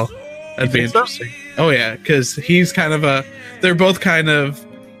along well. That'd be interesting. So? Oh yeah, because he's kind of they're both kind of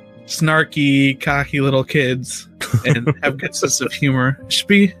snarky, cocky little kids and have good sense of humor.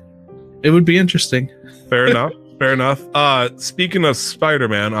 It would be interesting. Fair enough. Fair enough. Speaking of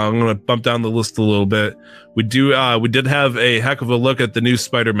Spider-Man, I'm gonna bump down the list a little bit. We did have a heck of a look at the new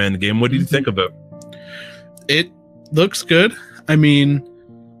Spider-Man game. What do you think of it? It looks good. I mean,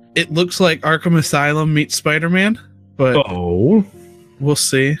 it looks like Arkham Asylum meets Spider-Man, but we'll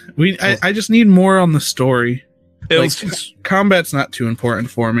see. I just need more on the story. Combat's not too important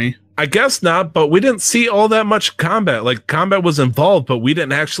for me. I guess not, but we didn't see all that much combat. Like, combat was involved, but we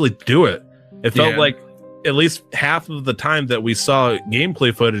didn't actually do it. It felt like at least half of the time that we saw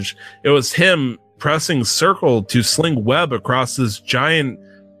gameplay footage, it was him pressing circle to sling web across this giant,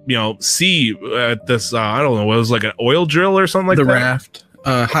 you know, sea at this, I don't know, it was like an oil drill or something like that. The raft,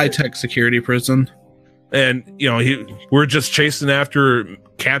 high-tech security prison. And, you know, we're just chasing after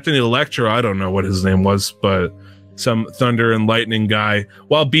Captain Electro. I don't know what his name was, but some thunder and lightning guy,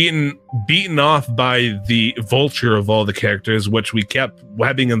 while beaten off by the Vulture of all the characters, which we kept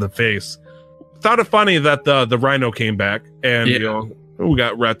webbing in the face. Thought it funny that the Rhino came back, and you know, we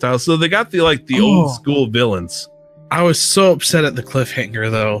got Reptile. So they got the old school villains. I was so upset at the cliffhanger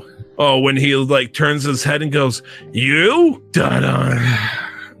though. Oh, when he like turns his head and goes, "You dun."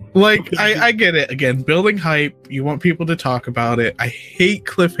 Like, I get it. Again, building hype. You want people to talk about it. I hate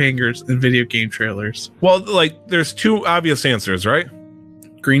cliffhangers in video game trailers. Well, like, there's two obvious answers, right?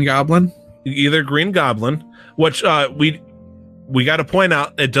 Green Goblin. Either Green Goblin, which we got to point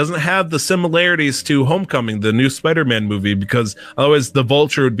out, it doesn't have the similarities to Homecoming, the new Spider-Man movie, because otherwise the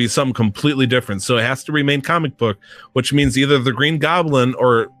Vulture would be something completely different. So it has to remain comic book, which means either the Green Goblin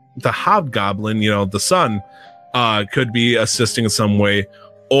or the Hobgoblin, you know, the Sun, could be assisting in some way.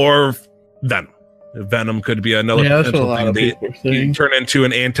 Or Venom. Venom could be another potential thing. They turn into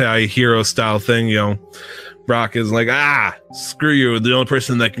an anti-hero style thing, you know. Brock is like, screw you. The only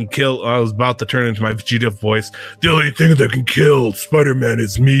person that can kill, I was about to turn into my Vegeta voice. The only thing that can kill Spider-Man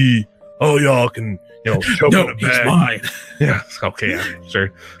is me. All y'all can, you know, choke on a bag. He's mine. Yeah, okay, yeah,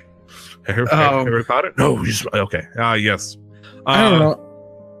 sure. Ever thought it? No, he's okay. Yes. I don't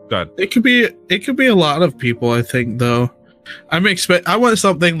know. Go ahead. It could be a lot of people, I think, though. I want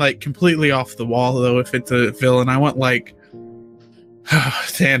something like completely off the wall though. If it's a villain, I want like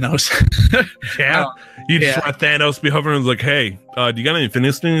Thanos. You just want Thanos to be hovering and like, hey, do you got any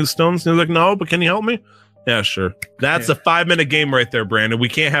Infinity Stones? And he's like, no, but can you help me? Yeah, sure. That's a 5-minute game right there, Brandon. We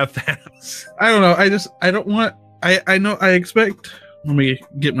can't have Thanos. I don't know. I don't want. I know. I expect. Let me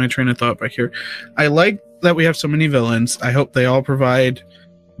get my train of thought back here. I like that we have so many villains. I hope they all provide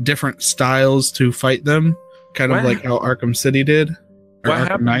different styles to fight them. Kind of like how Arkham City did. What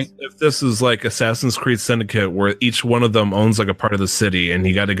happens if this is like Assassin's Creed Syndicate, where each one of them owns like a part of the city, and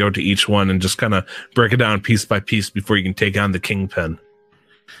you got to go to each one and just kind of break it down piece by piece before you can take on the Kingpin?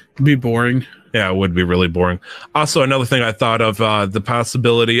 It'd be boring. Yeah, it would be really boring. Also, another thing I thought of, the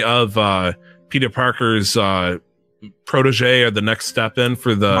possibility of Peter Parker's protege or the next step in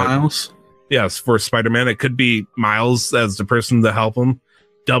for the Miles. Yes, for Spider-Man. It could be Miles as the person to help him.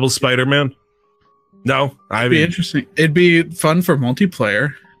 Double Spider-Man. No, it'd be interesting. It'd be fun for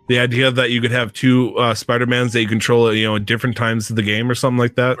multiplayer. The idea that you could have two Spider-Mans that you control, you know, at different times of the game or something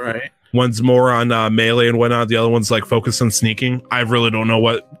like that. Right. One's more on melee and whatnot. The other one's like focused on sneaking. I really don't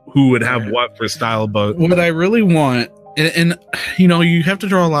know who would have what for style, but what I really want, and you know, you have to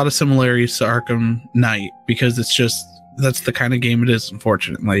draw a lot of similarities to Arkham Knight because it's just that's the kind of game it is,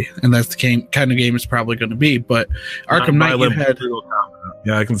 unfortunately, and that's the kind of game it's probably going to be. But Arkham Knight, you had,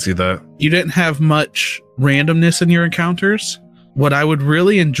 yeah, I can see that. You didn't have much randomness in your encounters. What I would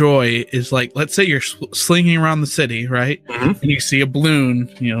really enjoy is, like, let's say you're slinging around the city, right? And you see a balloon,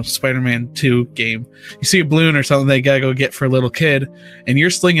 you know, Spider-Man 2 game. You see a balloon or something they gotta go get for a little kid, and you're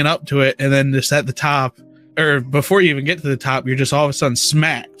slinging up to it, and then just at the top, or before you even get to the top, you're just all of a sudden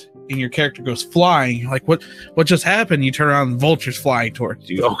smacked, and your character goes flying. You're like, what just happened? You turn around and vultures flying towards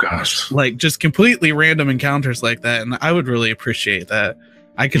you. Oh gosh. Like, just completely random encounters like that, and I would really appreciate that.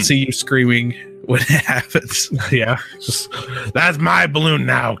 I could see you screaming when it happens. Yeah, just, that's my balloon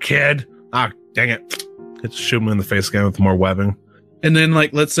now, kid. Ah, dang it. It's shoot him in the face again with more webbing. And then,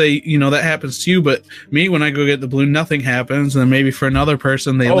 like, let's say, you know, that happens to you, but me, when I go get the balloon, nothing happens. And then maybe for another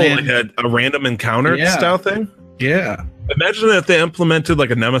person, they land. Like a random encounter style thing? Yeah. Imagine if they implemented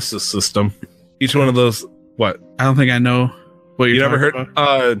like a nemesis system. Each one of those, what? I don't think I know what you're talking about. You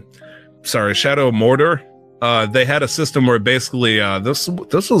never heard? Sorry, Shadow of Mordor. They had a system where basically this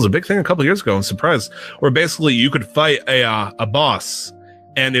was a big thing a couple years ago. I'm surprised. Where basically you could fight a boss,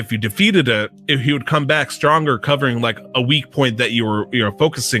 and if you defeated it, if he would come back stronger, covering like a weak point that you were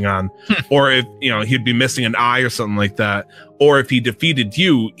focusing on, or if he'd be missing an eye or something like that, or if he defeated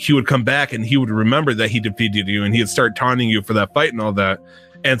you, he would come back and he would remember that he defeated you, and he'd start taunting you for that fight and all that.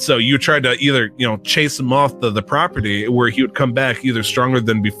 And so you tried to either, chase him off the property, where he would come back either stronger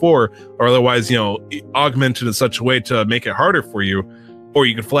than before, or otherwise, augmented in such a way to make it harder for you, or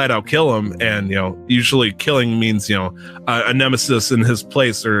you could flat out kill him. And, usually killing means, a nemesis in his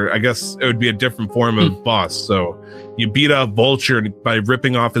place, or I guess it would be a different form of boss. So you beat up Vulture by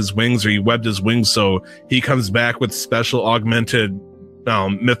ripping off his wings, or you webbed his wings so he comes back with special augmented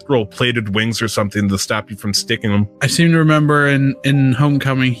mithril plated wings or something to stop you from sticking them. I seem to remember in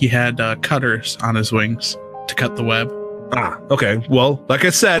Homecoming he had cutters on his wings to cut the web. Okay. Well, like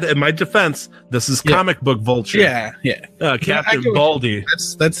I said, in my defense, this is comic book Vulture. Yeah. Captain Baldy.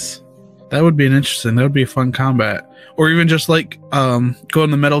 That would be an interesting. That would be a fun combat. Or even just like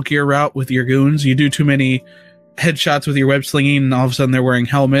going the Metal Gear route with your goons. You do too many headshots with your web slinging, and all of a sudden they're wearing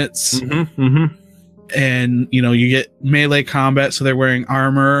helmets. And you get melee combat, so they're wearing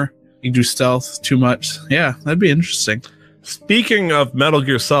armor. You do stealth too much. Yeah, that'd be interesting. Speaking of Metal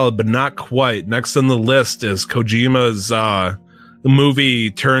Gear Solid, but not quite, next on the list is Kojima's movie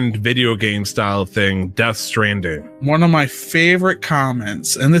turned video game style thing, Death Stranding. One of my favorite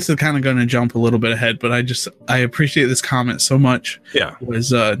comments, and this is kind of going to jump a little bit ahead, but I appreciate this comment so much. Yeah,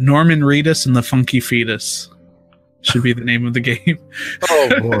 was Norman Reedus and the Funky Fetus should be the name of the game.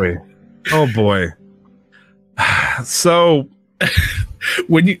 Oh boy. So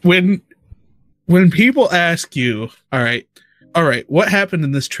when people ask you, all right, what happened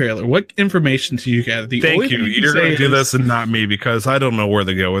in this trailer? What information did you gather? Thank you. You're going to do this and not me, because I don't know where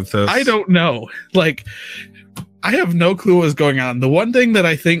to go with this. I don't know. Like, I have no clue what's going on. The one thing that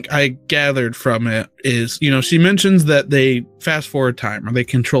I think I gathered from it is, she mentions that they fast forward time, or they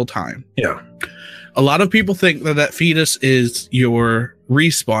control time. Yeah. A lot of people think that fetus is your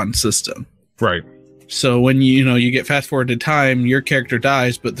respawn system. Right. So when you get fast forward to time, your character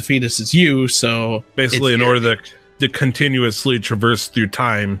dies, but the fetus is you. So basically, in order to continuously traverse through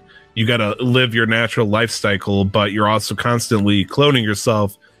time, you got to live your natural life cycle, but you're also constantly cloning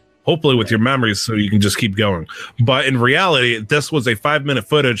yourself, hopefully with your memories, so you can just keep going. But in reality, this was a 5-minute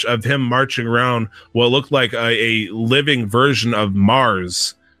footage of him marching around what looked like a living version of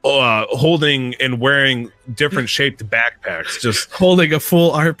Mars, holding and wearing different shaped backpacks, just holding a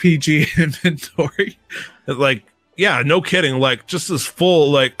full RPG inventory. Like, yeah, no kidding. Like, just this full,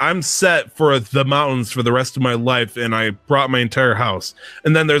 like, I'm set for the mountains for the rest of my life, and I brought my entire house.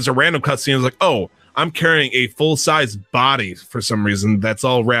 And then there's a random cutscene. It's like, oh, I'm carrying a full-size body for some reason that's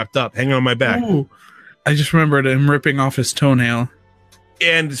all wrapped up, hanging on my back. Ooh. I just remembered him ripping off his toenail.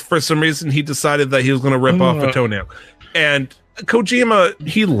 And for some reason, he decided that he was going to rip off a toenail. And Kojima,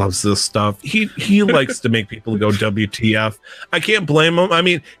 he loves this stuff. He likes to make people go WTF. I can't blame him. I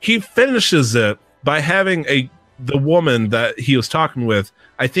mean, he finishes it by having the woman that he was talking with,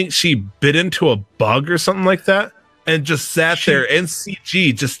 I think she bit into a bug or something like that, and just sat there in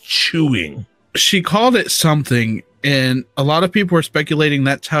CG just chewing. She called it something, and a lot of people were speculating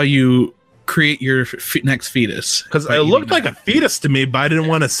that's how you create your next fetus. Because it looked like a fetus to me, but I didn't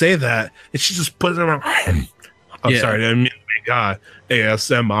want to say that. And she just put it around. I'm sorry, I mean, God,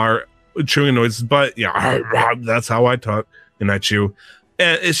 ASMR chewing noises, but yeah, that's how I talk and I chew.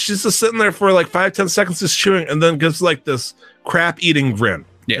 And it's just sitting there for like 5-10 seconds just chewing, and then gives like this crap eating grin.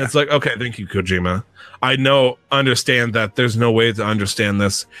 Yeah. It's like, okay, thank you, Kojima. I understand that there's no way to understand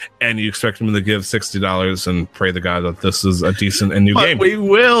this, and you expect me to give $60 and pray to God that this is a decent and new game. We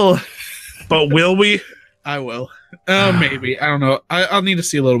will. But will we? I will. Maybe. I don't know. I'll need to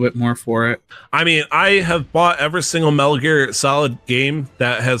see a little bit more for it. I mean, I have bought every single Metal Gear Solid game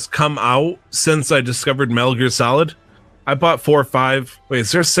that has come out since I discovered Metal Gear Solid. I bought 4 or 5. Wait,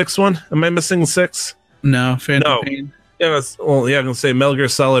 is there a 6th one? Am I missing 6? No, Phantom Pain. Yeah, I'm gonna say Metal Gear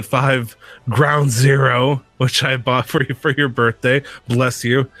Solid 5 Ground Zero, which I bought for you for your birthday. Bless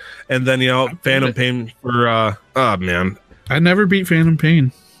you. And then Phantom Pain for oh man. I never beat Phantom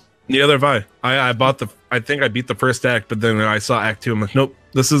Pain. Neither have I. I think I beat the first act, but then I saw Act 2. I'm like, nope,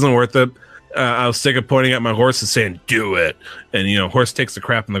 this isn't worth it. I was sick of pointing at my horse and saying, "Do it," and horse takes the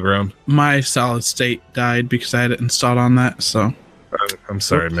crap in the ground. My solid state died because I had it installed on that. So I'm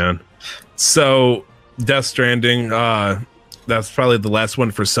sorry, man. So. Death Stranding, that's probably the last one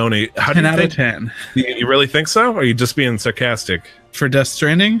for Sony. 10 out of 10. You really think so? Or are you just being sarcastic? For Death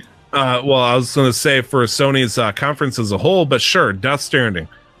Stranding? Well, I was going to say for Sony's conference as a whole, but sure, Death Stranding.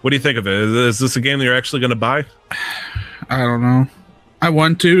 What do you think of it? Is this a game that you're actually going to buy? I don't know. I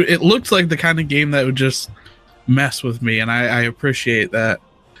want to. It looks like the kind of game that would just mess with me, and I appreciate that.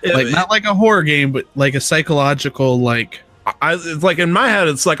 Not like a horror game, but like a psychological, it's like in my head,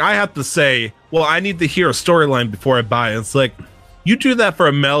 it's like I have to say, well, I need to hear a storyline before I buy it. It's like, you do that for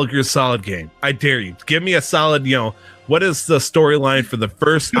a Metal Gear Solid game. I dare you. Give me a solid, what is the storyline for the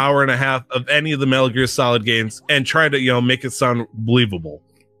first hour and a half of any of the Metal Gear Solid games and try to, make it sound believable.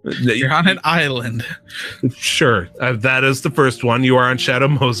 You're on an island. Sure. That is the first one. You are on Shadow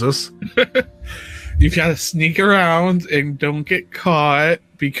Moses. You gotta sneak around and don't get caught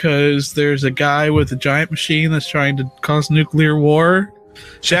because there's a guy with a giant machine that's trying to cause nuclear war.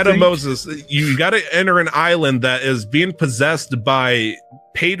 Shadow Moses, you got to enter an island that is being possessed by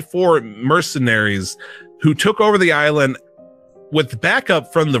paid-for mercenaries who took over the island with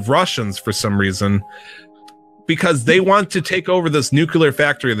backup from the Russians for some reason, because they want to take over this nuclear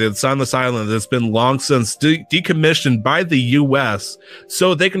factory that's on this island that's been long since decommissioned by the U.S.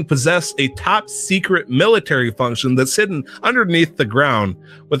 so they can possess a top secret military function that's hidden underneath the ground,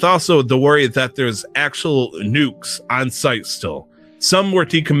 with also the worry that there's actual nukes on site still. Some were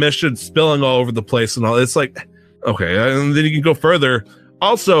decommissioned, spilling all over the place and all. It's like, okay, and then you can go further.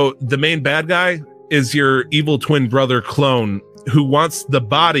 Also, the main bad guy is your evil twin brother clone who wants the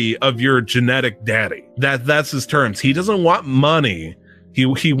body of your genetic daddy. That's his terms. He doesn't want money.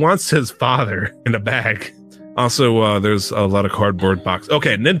 He wants his father in a bag. Also, there's a lot of cardboard boxes.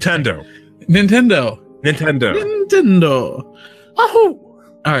 Okay, Nintendo. Oh!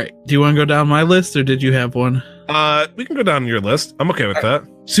 All right. Do you want to go down my list, or did you have one? We can go down your list. I'm okay with that.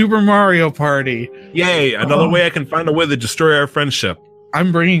 Super Mario Party. Yay! Another way I can find a way to destroy our friendship.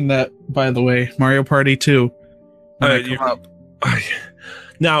 I'm bringing that, by the way. Mario Party 2.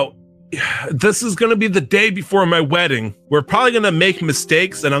 Now, this is going to be the day before my wedding. We're probably going to make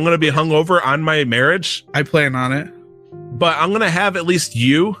mistakes, and I'm going to be hungover on my marriage. I plan on it. But I'm going to have at least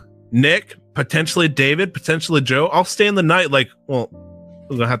you, Nick, potentially David, potentially Joe. I'll stay in the night. We're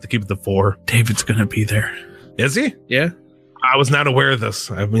going to have to keep it to 4. David's going to be there. Is he? Yeah. I was not aware of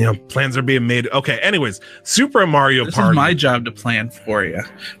this. I mean, plans are being made. Okay, anyways, Super Mario Party. This is my job to plan for you.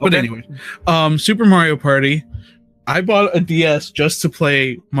 But anyway, Super Mario Party. I bought a DS just to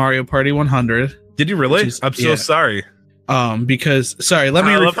play Mario Party 100. Did you really? I'm so sorry. Because let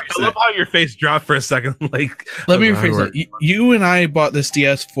me. I love how your face dropped for a second. Let me rephrase that. You and I bought this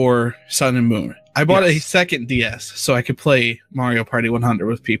DS for Sun and Moon. I bought a second DS so I could play Mario Party 100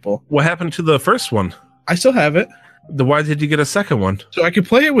 with people. What happened to the first one? I still have it. Why did you get a second one? So I could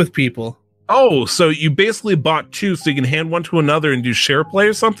play it with people. Oh, so you basically bought 2 so you can hand one to another and do share play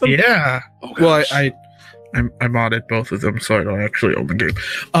or something? Yeah. Oh, well, I modded both of them so I don't actually own the game.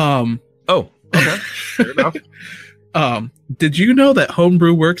 Oh, okay. Fair enough. Did you know that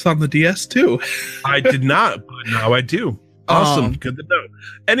Homebrew works on the DS too? I did not, but now I do. Awesome. Good to know.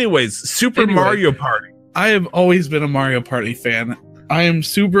 Anyways, Super Mario Party. I have always been a Mario Party fan. I am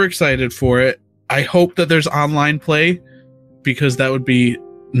super excited for it. I hope that there's online play because that would be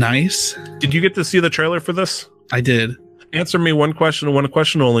nice. Did you get to see the trailer for this? I did. Answer me one question and one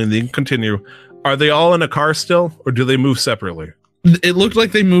question only, and then you can continue. Are they all in a car still, or do they move separately? It looked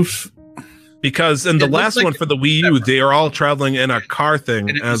like they moved. Because in the last one for the Wii U, they are all traveling in a car thing.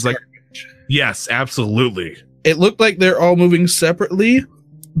 And I was like, yes, absolutely. It looked like they're all moving separately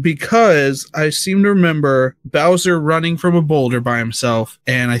because I seem to remember Bowser running from a boulder by himself,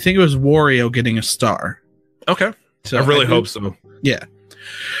 and I think it was Wario getting a star. Okay. So I really hope so. Yeah.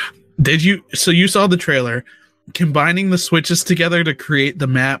 So you saw the trailer. combining the switches together to create the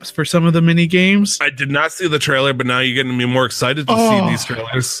maps for some of the mini games. I did not see the trailer, but now you're getting me more excited to see these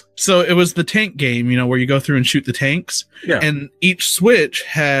trailers. So it was the tank game, you know, where you go through and shoot the tanks. Yeah. And each switch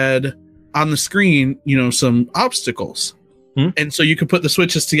had on the screen, you know, some obstacles. And so you could put the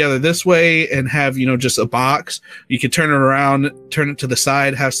switches together this way and have, you know, just a box. You could turn it around, turn it to the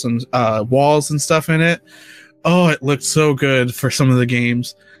side, have some walls and stuff in it. Oh, it looked so good for some of the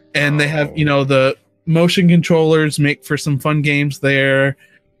games. And they have, you know, the motion controllers make for some fun games there.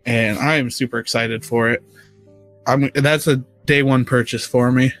 And I am super excited for it. That's a day one purchase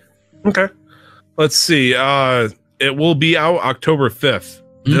for me. Okay. Let's see. It will be out October 5th.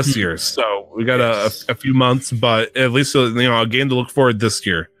 This year, so we got a few months, but at least, you know, a game to look forward this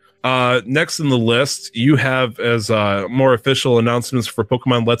year. Next in the list, you have as more official announcements for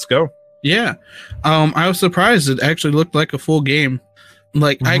Pokemon Let's Go. Yeah, I was surprised it actually looked like a full game.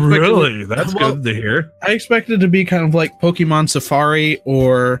 Like, that's good to hear. I expected it to be kind of like Pokemon Safari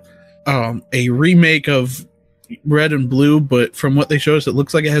or a remake of Red and Blue, but from what they showed us, it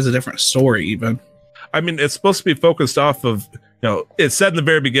looks like it has a different story. Even, I mean, it's supposed to be focused off of. You know, it said in the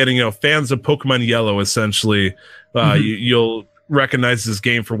very beginning, you know, fans of Pokemon Yellow, essentially, you'll recognize this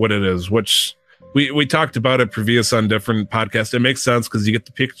game for what it is, which we talked about it previous on different podcasts. It makes sense because you get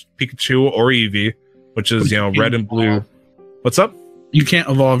the Pikachu or Eevee, which is, you know, Red and Blue. What's up? You can't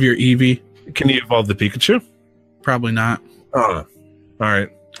evolve your Eevee. Can you evolve the Pikachu? Probably not. Oh, all right.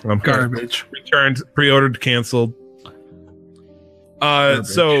 Garbage. Returned, pre-ordered, canceled.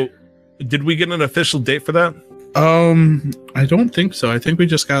 So did we get an official date for that? I don't think so. I think we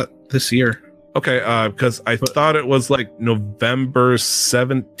just got this year. Okay, because I thought it was like November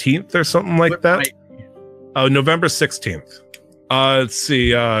 17th or something like that. Oh, November 16th. Let's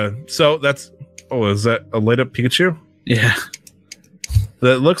see. So that's, is that a light up Pikachu? Yeah.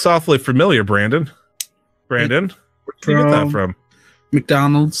 That looks awfully familiar, Brandon. Where'd you get that from?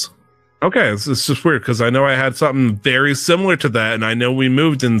 McDonald's. Okay, it's just weird because I know I had something very similar to that, and I know we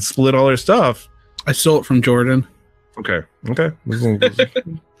moved and split all our stuff. I stole it from Jordan. Okay.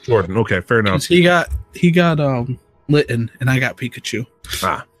 Jordan. Okay, fair enough. He got Litten, and I got Pikachu.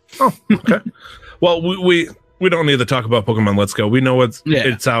 Oh, okay. Well, we don't need to talk about Pokemon Let's Go. We know it's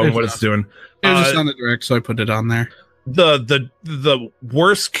out and what it's doing. It was just on the direct, so I put it on there. The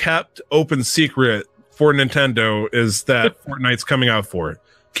worst kept open secret for Nintendo is that Fortnite's coming out for it.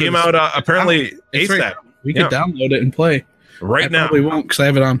 Came out apparently ASAP. Right. We could download it and play right now. Probably won't because I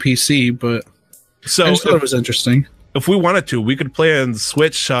have it on PC, but so I just thought it was interesting. If we wanted to, we could play in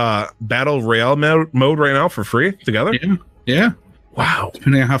Switch Battle Royale mode right now for free together. Yeah. Wow.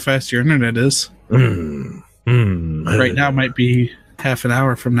 Depending on how fast your internet is. Right now it might be half an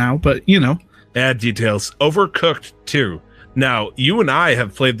hour from now, but you know. Add details. Overcooked 2. Now, you and I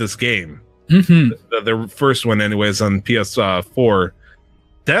have played this game. The first one, anyways, on PS4.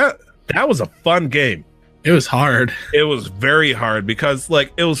 That was a fun game. It was hard. It was very hard because,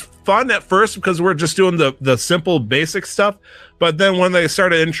 like, it was fun at first because we're just doing the simple basic stuff. But then when they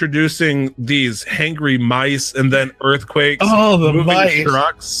started introducing these hangry mice and then earthquakes, the moving mice.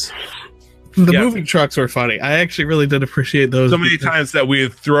 trucks. The moving trucks were funny. I actually really did appreciate those. So many times that we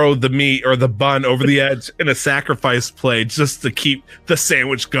would throw the meat or the bun over the edge in a sacrifice play just to keep the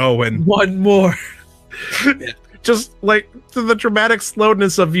sandwich going. One more. Just like the dramatic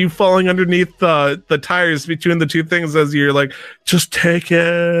slowness of you falling underneath the tires between the two things as you're like, just take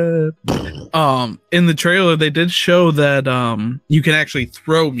it. In the trailer, they did show that you can actually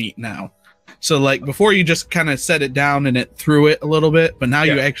throw meat now. So like before you just kind of set it down and it threw it a little bit, but now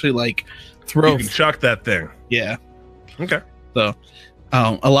you actually like throw. You can chuck that thing. Yeah. Okay. So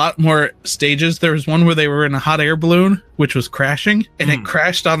a lot more stages. There was one where they were in a hot air balloon, which was crashing, and it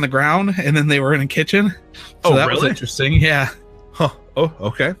crashed on the ground, and then they were in a kitchen. So that was interesting. Yeah. Huh. Oh,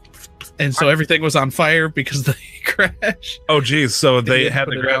 okay. And so everything was on fire because the crash. Oh, geez. So they had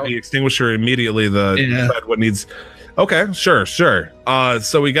to grab the extinguisher immediately. Decide what needs. Okay, sure.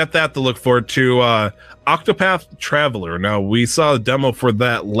 So we got that to look forward to. Octopath Traveler. Now, we saw a demo for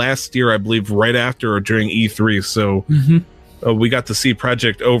that last year, I believe, right after or during E3. So we got to see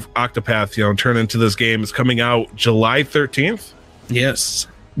Project Octopath, turn into this game. It's coming out July 13th. Yes.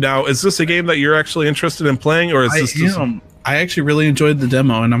 Now, is this a game that you're actually interested in playing, or is this just... I actually really enjoyed the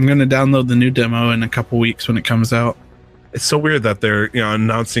demo, and I'm going to download the new demo in a couple weeks when it comes out. It's so weird that they're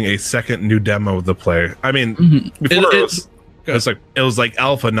announcing a second new demo to play. I mean, before it was like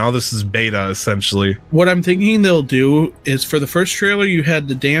alpha. Now this is beta, essentially. What I'm thinking they'll do is for the first trailer, you had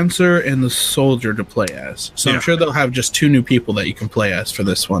the dancer and the soldier to play as. So I'm sure they'll have just 2 new people that you can play as for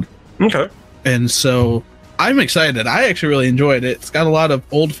this one. Okay. And so I'm excited. I actually really enjoyed it. It's got a lot of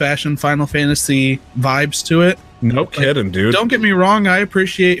old-fashioned Final Fantasy vibes to it. No kidding, dude. Don't get me wrong. I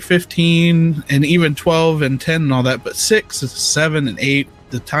appreciate 15 and even 12 and 10 and all that, but 6, 7, and 8,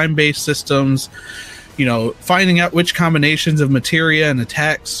 the time-based systems, you know, finding out which combinations of materia and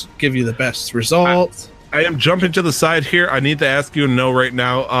attacks give you the best results. I am jumping to the side here. I need to ask you a no right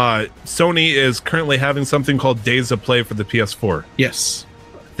now. Sony is currently having something called Days of Play for the PS4. Yes.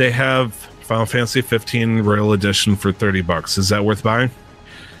 They have Final Fantasy 15 Royal Edition for $30. Is that worth buying?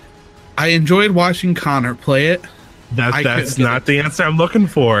 I enjoyed watching Connor play it. That's not the answer I'm looking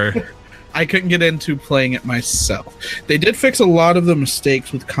for. I couldn't get into playing it myself. They did fix a lot of the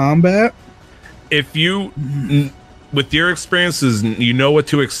mistakes with combat. If you, with your experiences, you know what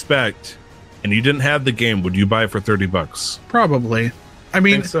to expect, and you didn't have the game, would you buy it for $30? Probably. I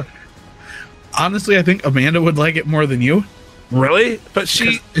mean, so? Honestly, I think Amanda would like it more than you. Really? But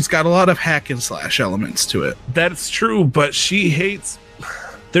it's got a lot of hack and slash elements to it. That's true, but she hates.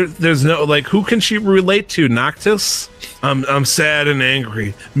 There's no, like, who can she relate to? Noctis? I'm sad and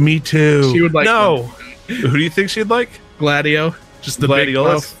angry. Me too. She would like. No. Who do you think she'd like? Gladio. Just the Gladiolus? big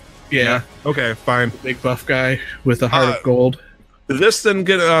buff. Yeah. Okay, fine. Big buff guy with a heart of gold. This didn't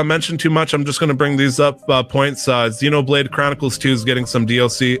get mentioned too much. I'm just going to bring these up points. Xenoblade Chronicles 2 is getting some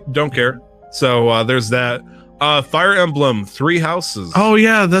DLC. Don't care. So there's that. Fire Emblem 3 Houses. Oh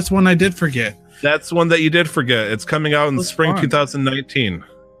yeah, that's one I did forget. That's one that you did forget. It's coming out in spring 2019.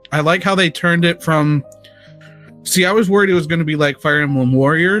 I like how they turned it from. See, I was worried it was going to be like Fire Emblem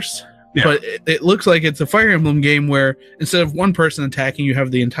Warriors, but it looks like it's a Fire Emblem game where instead of one person attacking, you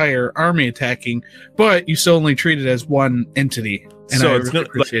have the entire army attacking, but you still only treat it as one entity. And so it's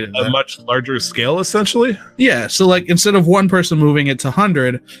like a much larger scale, essentially? Yeah, so like instead of one person moving, it's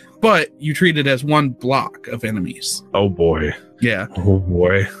 100, but you treat it as one block of enemies. Oh boy. Yeah. Oh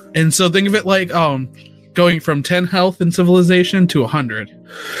boy. And so think of it like going from 10 health in Civilization to 100.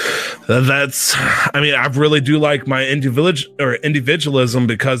 That's, I mean, I really do like my individualism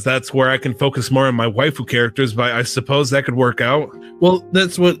because that's where I can focus more on my waifu characters, but I suppose that could work out. Well,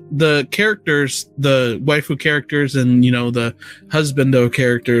 that's what the characters, the waifu characters and, you know, the husbando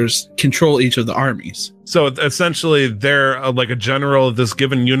characters control each of the armies. So essentially they're like a general of this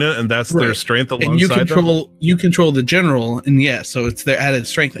given unit and that's their strength alongside and you control the general, and so it's their added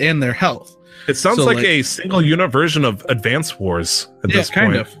strength and their health. It sounds like a single unit version of Advance Wars at this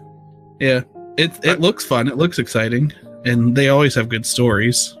point. Kind of. Yeah, it looks fun. It looks exciting, and they always have good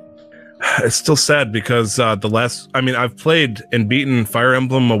stories. It's still sad because I've played and beaten Fire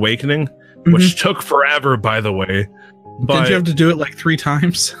Emblem Awakening, which took forever, by the way. But did you have to do it like 3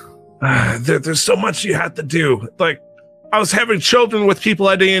 times? There's so much you had to do. Like, I was having children with people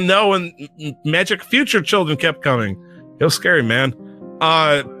I didn't know, and Magic Future children kept coming. It was scary, man.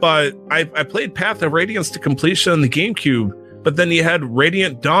 But I played Path of Radiance to completion on the GameCube. But then you had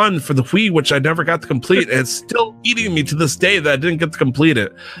Radiant Dawn for the Wii, which I never got to complete. And it's still eating me to this day that I didn't get to complete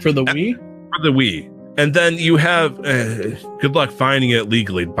it. For the Wii? For the Wii. And then you have, good luck finding it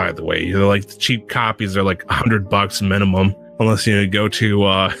legally, by the way. You know, like the cheap copies are like $100 minimum. Unless you go to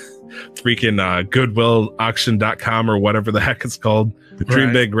freaking goodwillauction.com or whatever the heck it's called.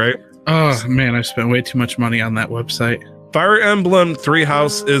 Dream big, right? Oh, man, I spent way too much money on that website. Fire Emblem 3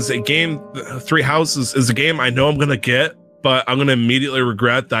 Houses is a game. 3 Houses is a game I know I'm going to get. But I'm going to immediately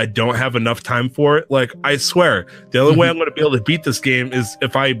regret that I don't have enough time for it. Like, I swear, the only way I'm going to be able to beat this game is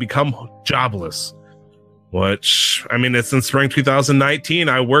if I become jobless. Which, I mean, it's in spring 2019.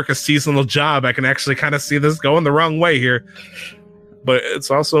 I work a seasonal job. I can actually kind of see this going the wrong way here. But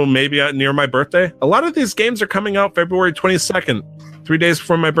it's also maybe near my birthday. A lot of these games are coming out February 22nd, 3 days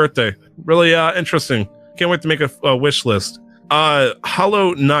before my birthday. Really interesting. Can't wait to make a wish list.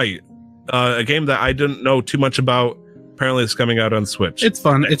 Hollow Knight, a game that I didn't know too much about. Apparently it's coming out on Switch. It's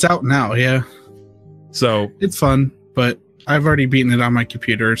fun. It's out now, yeah. So it's fun, but I've already beaten it on my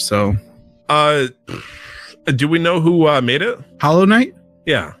computer, so do we know who made it? Hollow Knight?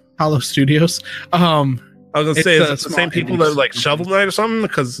 Yeah. Hollow Studios. I was gonna say, is it the same people that like Shovel Knight or something?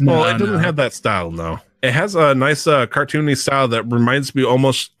 Because it doesn't have that style, no. It has a nice cartoony style that reminds me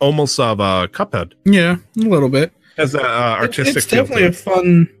almost of Cuphead. Yeah, a little bit. Has that artistic it's definitely a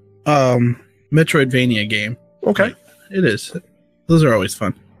fun Metroidvania game. Okay. It is. Those are always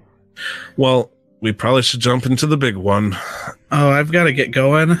fun. Well, we probably should jump into the big one. Oh, I've got to get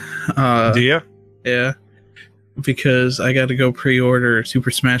going. Do you? Yeah. Because I got to go pre-order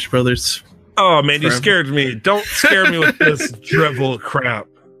Super Smash Brothers. Oh, man, you scared me. Don't scare me with this drivel crap.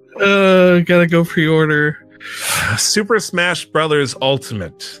 Gotta go pre-order Super Smash Brothers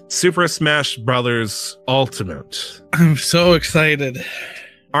Ultimate. Super Smash Brothers Ultimate. I'm so excited.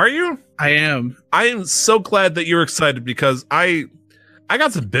 Are you? I am. I am so glad that you're excited because I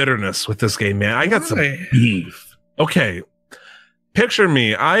got some bitterness with this game, man. I got some beef. Okay. Picture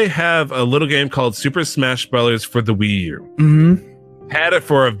me. I have a little game called Super Smash Bros. For the Wii U. Mm-hmm. Had it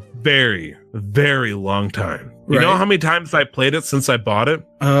for a very, very long time. You know how many times I played it since I bought it?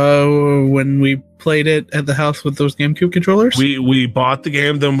 When we played it at the house with those GameCube controllers? We bought the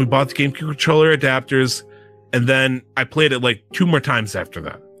game, then we bought the GameCube controller adapters, and then I played it like 2 more times after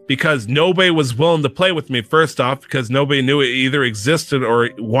that. Because nobody was willing to play with me, first off, because nobody knew it either existed or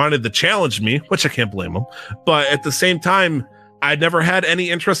wanted to challenge me, which I can't blame them. But at the same time, I never had any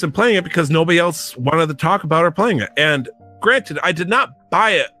interest in playing it because nobody else wanted to talk about or playing it. And granted, I did not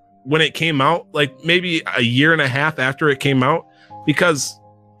buy it when it came out, like maybe a year and a half after it came out, because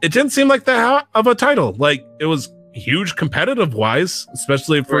it didn't seem like that of a title. Like, it was huge competitive wise,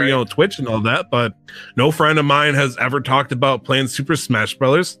 especially for, you know, Twitch and all that. But no friend of mine has ever talked about playing Super Smash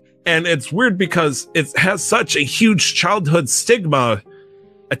Brothers. And it's weird because it has such a huge childhood stigma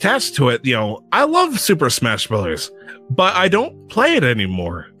attached to it. You know, I love Super Smash Brothers, but I don't play it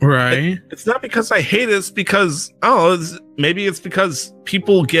anymore. Right. It's not because I hate it. It's because, maybe it's because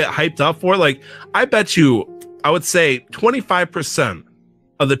people get hyped up for it. Like, I bet you, I would say 25%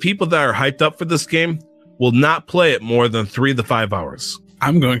 of the people that are hyped up for this game will not play it more than 3 to 5 hours.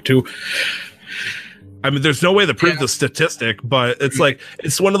 I'm going to. I mean, there's no way to prove the statistic, but it's like,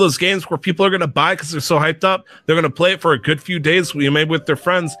 it's one of those games where people are going to buy because they're so hyped up. They're going to play it for a good few days, maybe with their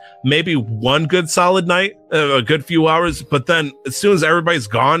friends, maybe one good solid night, a good few hours. But then as soon as everybody's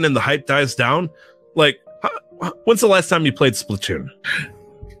gone and the hype dies down, like, when's the last time you played Splatoon?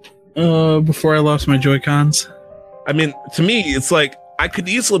 Before I lost my Joy-Cons. I mean, to me, it's like, I could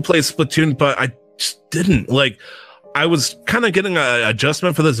easily play Splatoon, but I just didn't. Like, I was kind of getting an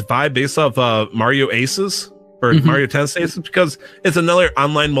adjustment for this vibe based off Mario Aces or Mario Tennis Aces, because it's another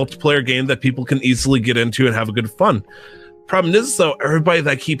online multiplayer game that people can easily get into and have a good fun. Problem is, though, everybody that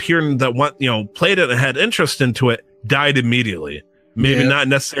I keep hearing that played it and had interest into it died immediately. Maybe not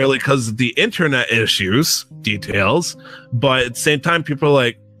necessarily because of the internet issues, details, but at the same time, people are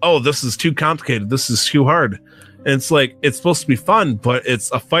like, oh, this is too complicated. This is too hard. And it's like, it's supposed to be fun, but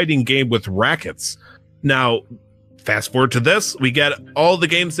it's a fighting game with rackets. Now, fast forward to this, we get all the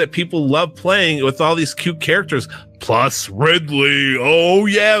games that people love playing with all these cute characters, plus Ridley. Oh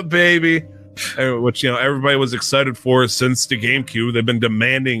yeah, baby. Which, everybody was excited for since the GameCube. They've been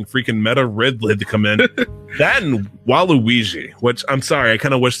demanding freaking Meta Ridley to come in. That and Waluigi, which I'm sorry, I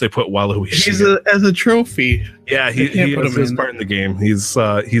kind of wish they put Waluigi. He's as a trophy. Yeah, he has his part in the game. He's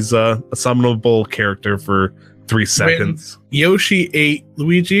a summonable character for 3 seconds. When Yoshi ate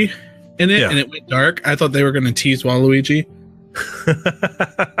Luigi in it, and it went dark, I thought they were going to tease Waluigi.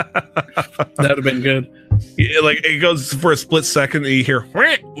 That would have been good. Yeah, like, it goes for a split second and you hear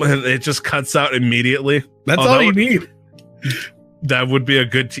and it just cuts out immediately. That's all you need. That would be a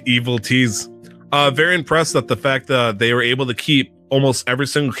good evil tease. Very impressed at the fact that they were able to keep almost every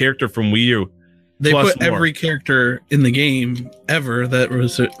single character from Wii U. They put every character in the game ever that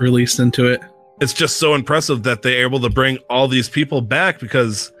was released into it. It's just so impressive that they're able to bring all these people back,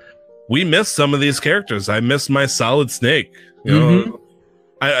 because we missed some of these characters. I missed my Solid Snake.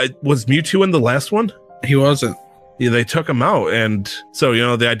 I was Mewtwo in the last one? He wasn't. Yeah, they took him out. And so,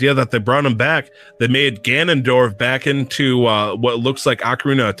 the idea that they brought him back, they made Ganondorf back into what looks like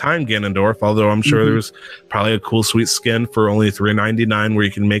Ocarina of Time Ganondorf, although I'm sure there's probably a cool, sweet skin for only $3.99 where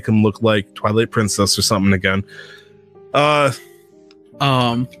you can make him look like Twilight Princess or something again. I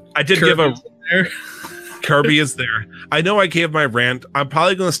did Kirby give a... Kirby is there. I know I gave my rant. I'm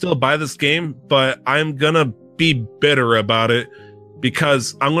probably going to still buy this game, but I'm going to be bitter about it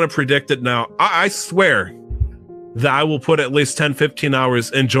because I'm going to predict it now. I swear that I will put at least 10-15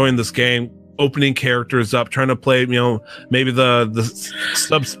 hours enjoying this game, opening characters up, trying to play, maybe the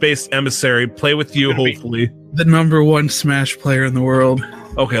Subspace Emissary, play with you, hopefully. The #1 Smash player in the world.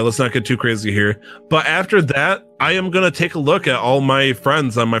 Okay, let's not get too crazy here. But after that, I am going to take a look at all my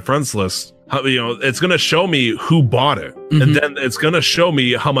friends on my friends list. It's going to show me who bought it. And then it's going to show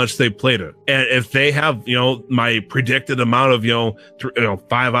me how much they played it. And if they have, my predicted amount of,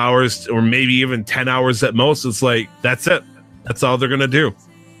 5 hours or maybe even 10 hours at most, it's like, that's it. That's all they're going to do.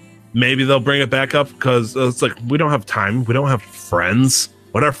 Maybe they'll bring it back up because it's like, we don't have time. We don't have friends.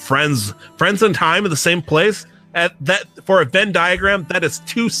 What are friends? Friends and time in the same place? For a Venn diagram, that is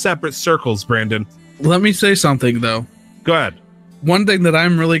 2 separate circles, Brandon. Let me say something, though. Go ahead. One thing that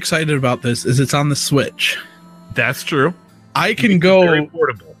I'm really excited about this is it's on the Switch. That's true. I can go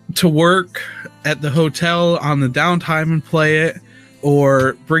to work at the hotel on the downtime and play it.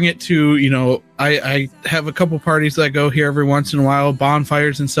 or bring it to, you know, I have a couple parties that go here every once in a while,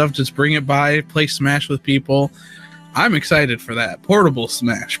 bonfires and stuff. Just bring it by, play Smash with people. I'm excited for that. Portable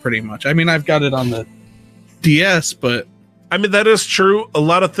Smash, pretty much. I mean, I've got it on the DS, but I mean, that is true. A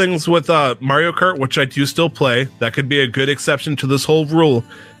lot of things with Mario Kart, which I do still play, that could be a good exception to this whole rule,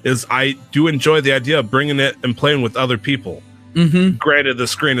 is I do enjoy the idea of bringing it and playing with other people. Granted, the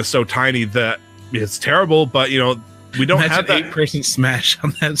screen is so tiny that it's terrible, but, you know, we don't have that 8-person Smash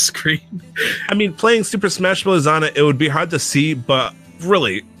on that screen. I mean, playing Super Smash Bros. On it, it would be hard to see, but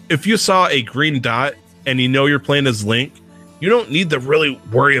really, if you saw a green dot and you know you're playing as Link, you don't need to really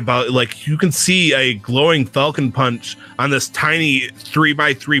worry about it. Like, you can see a glowing Falcon Punch on this tiny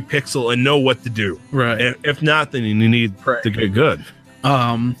 3x3 pixel and know what to do. Right. And if not, then you need to get good.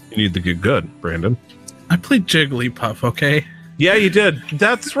 You need to get good, Brandon. I played Jigglypuff, okay? Yeah, you did.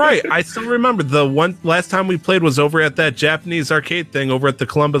 That's right. I still remember the one last time we played was over at that Japanese arcade thing over at the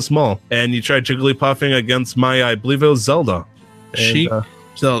Columbus Mall. And you tried Jigglypuffing against I believe it was Zelda. Sheik?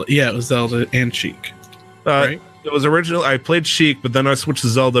 Zelda. Yeah, it was Zelda and Sheik. Right? It was original. I played Sheik, but then I switched to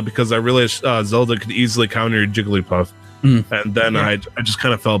Zelda because I realized Zelda could easily counter your Jigglypuff. And then I just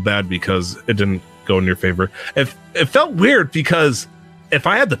kind of felt bad because it didn't go in your favor. It felt weird because if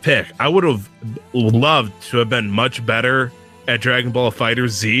I had to pick, I would have loved to have been much better at Dragon Ball Fighter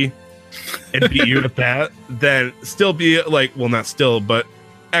Z and beat you with that than still be like, well, not still, but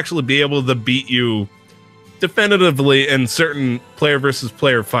actually be able to beat you definitively in certain player versus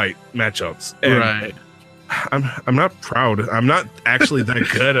player fight matchups. And right. I'm not proud. I'm not actually that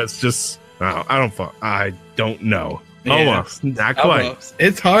good. It's just I don't know. Yeah. Almost, not quite. Almost.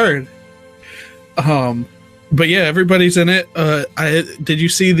 It's hard. But yeah, everybody's in it. Did you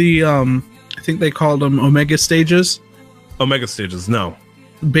see the I think they called them Omega stages? Omega stages, no.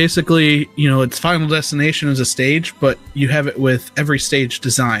 Basically, you know, it's Final Destination as a stage, but you have it with every stage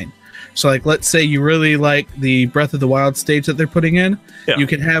design. So, like, let's say you really like the Breath of the Wild stage that they're putting in. Yeah. You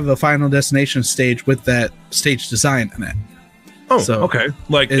can have a Final Destination stage with that stage design in it. Oh, so okay.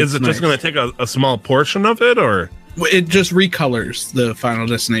 Like, is it just going to take a small portion of it, or? It just recolors the Final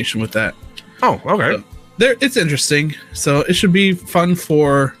Destination with that. Oh, okay. So, it's interesting. So, it should be fun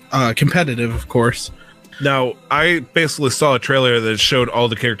for competitive, of course. Now, I basically saw a trailer that showed all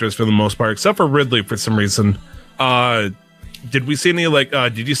the characters for the most part, except for Ridley for some reason. Did we see any, like,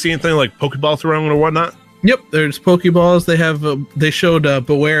 did you see anything like Pokeball throwing or whatnot? Yep, there's Pokeballs. They have, they showed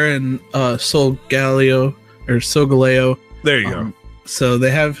Beware and Solgaleo. There you go. So they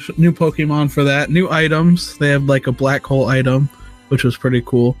have new Pokemon for that. New items. They have like a black hole item, which was pretty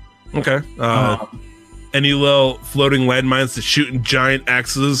cool. Okay. Any little floating landmines that shoot giant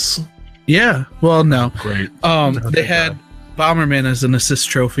axes? Yeah. Well, no. Great. They had Bomberman as an assist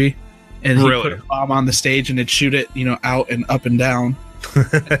trophy. And he put a bomb on the stage and it'd shoot it, you know, out and up and down.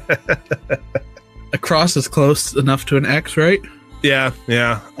 A cross is close enough to an X, right? Yeah,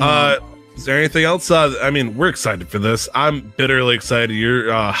 yeah. Is there anything else? I mean, we're excited for this. I'm bitterly excited. You're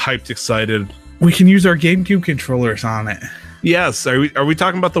hyped excited. We can use our GameCube controllers on it. Yes. Are we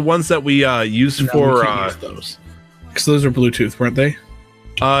talking about the ones that we used for? We can't use those. Because those are Bluetooth, weren't they?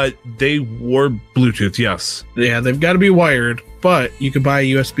 They were Bluetooth, yes. Yeah, they've got to be wired, but you could buy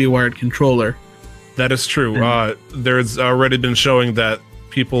a USB wired controller. That is true. There's already been showing that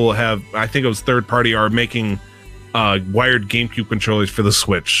people have, I think it was third party, are making wired GameCube controllers for the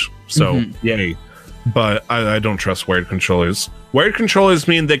Switch. So, yay. But I don't trust wired controllers. Wired controllers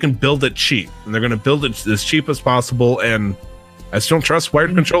mean they can build it cheap, and they're going to build it as cheap as possible, and I just don't trust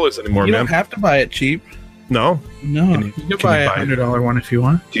wired controllers anymore, man. You don't have to buy it cheap. No? No. You can buy a $100 one if you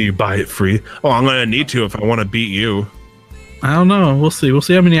want. Do you buy it free? Oh, I'm going to need to if I want to beat you. I don't know. We'll see. We'll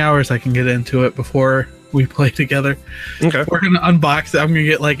see how many hours I can get into it before we play together. Okay. We're going to unbox it. I'm going to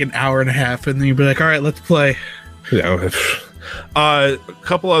get like an hour and a half, and then you'll be like, all right, let's play. Yeah. A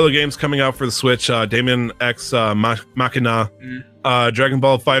couple other games coming out for the Switch. Daemon X Machina. Dragon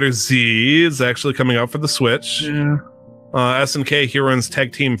Ball Fighter Z is actually coming out for the Switch. Yeah. SNK Heroines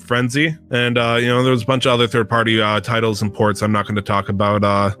Tag Team Frenzy, and you know, there was a bunch of other third-party titles and ports I'm not going to talk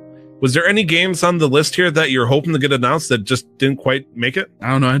about. Was there any games on the list here that you're hoping to get announced that just didn't quite make it?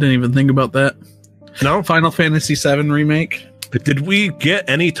 I don't know. I didn't even think about that. No? Final Fantasy VII Remake. But did we get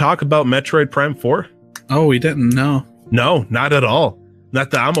any talk about Metroid Prime 4? Oh, we didn't. No. No, not at all.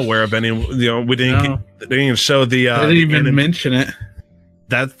 Not that I'm aware of any. You know, we didn't even show the. I didn't even mention it.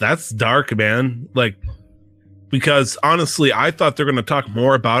 That's dark, man. Like, because honestly, I thought they're going to talk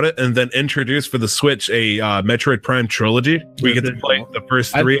more about it and then introduce for the Switch a Metroid Prime trilogy. We get to play the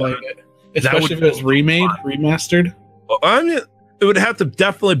first three. Especially if it was remade, remastered. Well, I mean, it would have to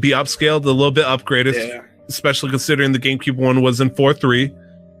definitely be upscaled, a little bit upgraded. Yeah. especially considering the GameCube one was in 4:3.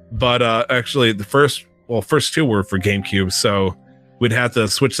 But actually, the first two were for GameCube, so we'd have to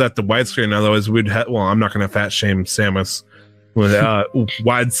switch that to widescreen. Otherwise, we'd have. Well, I'm not going to fat shame Samus with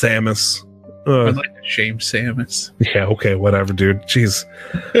wide Samus. I'd like to shame Samus. Yeah, okay, whatever, dude. Jeez,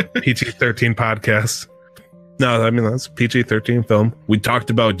 PG-13 podcast. No, I mean that's a PG-13 film. We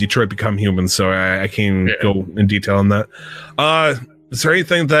talked about Detroit Become Human, so I can't go in detail on that. Is there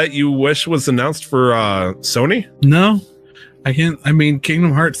anything that you wish was announced for Sony? No, I can't. I mean,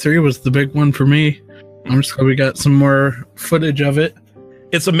 Kingdom Hearts 3 was the big one for me. I'm just glad we got some more footage of it.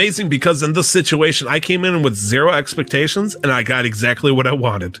 It's amazing because in this situation, I came in with zero expectations and I got exactly what I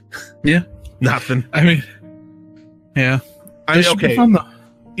wanted. Yeah. Nothing. I mean, yeah. Okay.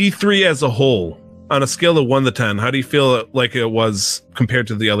 E3 as a whole, on a scale of 1 to 10, how do you feel like it was compared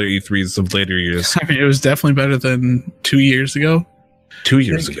to the other E3s of later years? I mean, it was definitely better than 2 years ago. 2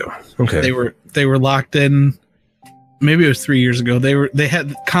 years ago. Okay. They were locked in. Maybe it was 3 years ago. They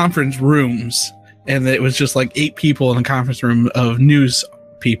had conference rooms, and it was just like 8 people in a conference room of news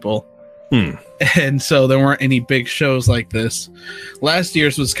people. And so there weren't any big shows like this. Last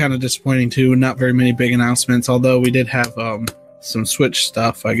year's was kind of disappointing too. Not very many big announcements, although we did have some Switch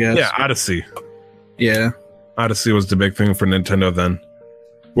stuff, I guess. Yeah, Odyssey. Yeah. Odyssey was the big thing for Nintendo then.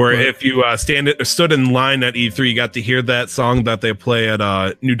 Where if you stood in line at E3, you got to hear that song that they play at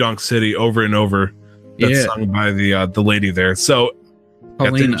New Donk City over and over. That's sung by the lady there. So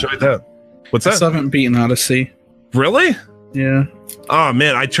got to enjoy that. What's that? I still haven't beaten Odyssey. Really? Yeah. Oh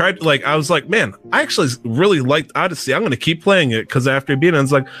man, I was like, man, I actually really liked Odyssey. I'm going to keep playing it because after beating it, I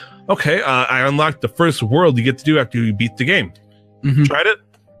was like, okay, I unlocked the first world you get to do after you beat the game. Tried it.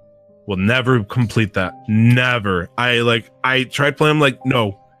 Will never complete that. Never. I tried playing. I'm like,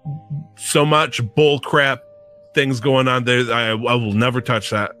 no, so much bull crap things going on there. I will never touch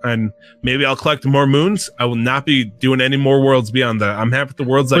that. And maybe I'll collect more moons. I will not be doing any more worlds beyond that. I'm happy with the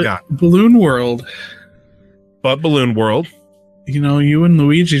worlds I got. Balloon World. But Balloon World. You know, you and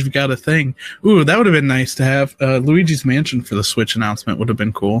Luigi's got a thing. Ooh, that would have been nice to have. Luigi's Mansion for the Switch announcement would have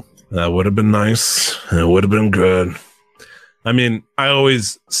been cool. That would have been nice. It would have been good. I mean, I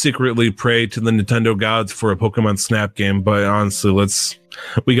always secretly pray to the Nintendo gods for a Pokemon Snap game, but honestly,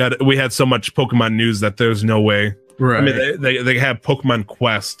 we had so much Pokemon news that there's no way. Right. I mean, they have Pokemon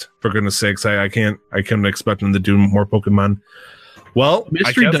Quest, for goodness sakes. I can't expect them to do more Pokemon. Well,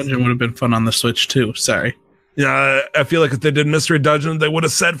 Mystery Dungeon would have been fun on the Switch too. Sorry. Yeah, I feel like if they did Mystery Dungeon, they would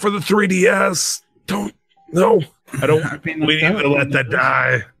have said for the 3DS. We need to let that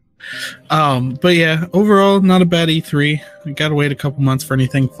die. But yeah, overall, not a bad E3. We gotta wait a couple months for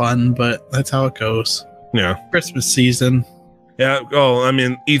anything fun, but that's how it goes. Yeah. Christmas season. Yeah, oh, I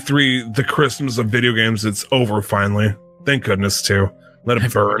mean, E3, the Christmas of video games, it's over finally. Thank goodness, too. Let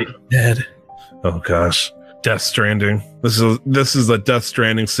it burn. Dead. Oh, gosh. Death Stranding. This is a Death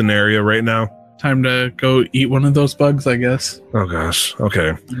Stranding scenario right now. Time to go eat one of those bugs, I guess. Oh, gosh. Okay.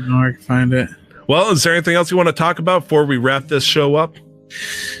 I don't know where I can find it. Well, is there anything else you want to talk about before we wrap this show up?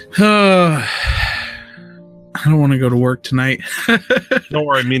 I don't want to go to work tonight. Don't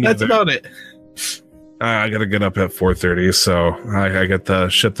worry, me neither. That's about it. I gotta get up at 4:30, so I got to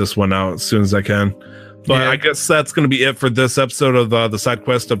ship this one out as soon as I can. But I guess that's going to be it for this episode of the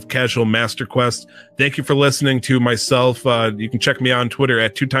SideQuest of Casual Master Quest. Thank you for listening to myself. You can check me out on Twitter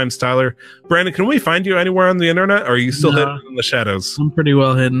at 2timestyler. Brandon, can we find you anywhere on the internet, or are you still hidden in the shadows? I'm pretty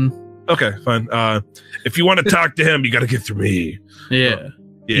well hidden. Okay, fine. If you want to talk to him, you got to get through me. Yeah.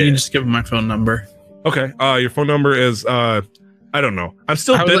 You can just give him my phone number. Okay. Your phone number is I don't know. I'm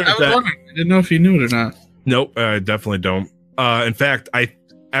still bitter at that. I didn't know if you knew it or not. Nope, I definitely don't. In fact,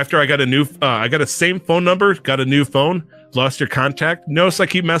 after I got a new, I got a same phone number, got a new phone, lost your contact. Notice I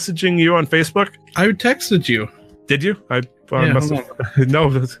keep messaging you on Facebook. I texted you. Did you? No.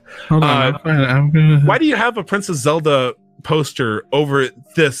 Hold on. I'm gonna... Why do you have a Princess Zelda poster over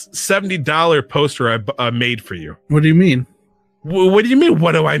this $70 poster I made for you? What do you mean? What do you mean?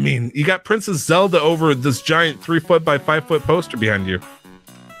 What do I mean? You got Princess Zelda over this giant 3-foot by 5-foot poster behind you.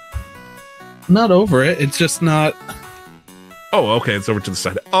 Not over it. It's just not. Oh, okay. It's over to the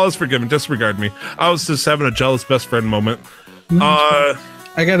side. Oh, it's forgiven. Disregard me. I was just having a jealous best friend moment. No,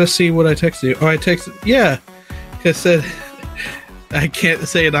 I gotta see what I texted you. Oh, I texted. Yeah, I said I can't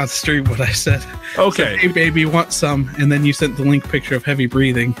say it on stream. What I said. Okay. Said, hey, baby, want some? And then you sent the link picture of heavy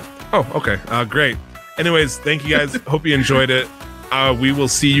breathing. Oh, okay. Great. Anyways, thank you guys. Hope you enjoyed it. We will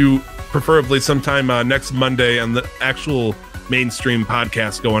see you preferably sometime next Monday on the actual mainstream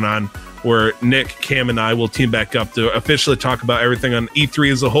podcast going on, where Nick, Cam, and I will team back up to officially talk about everything on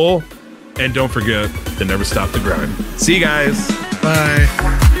E3 as a whole. And don't forget to never stop the grind. See you guys.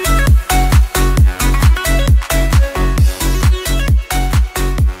 Bye.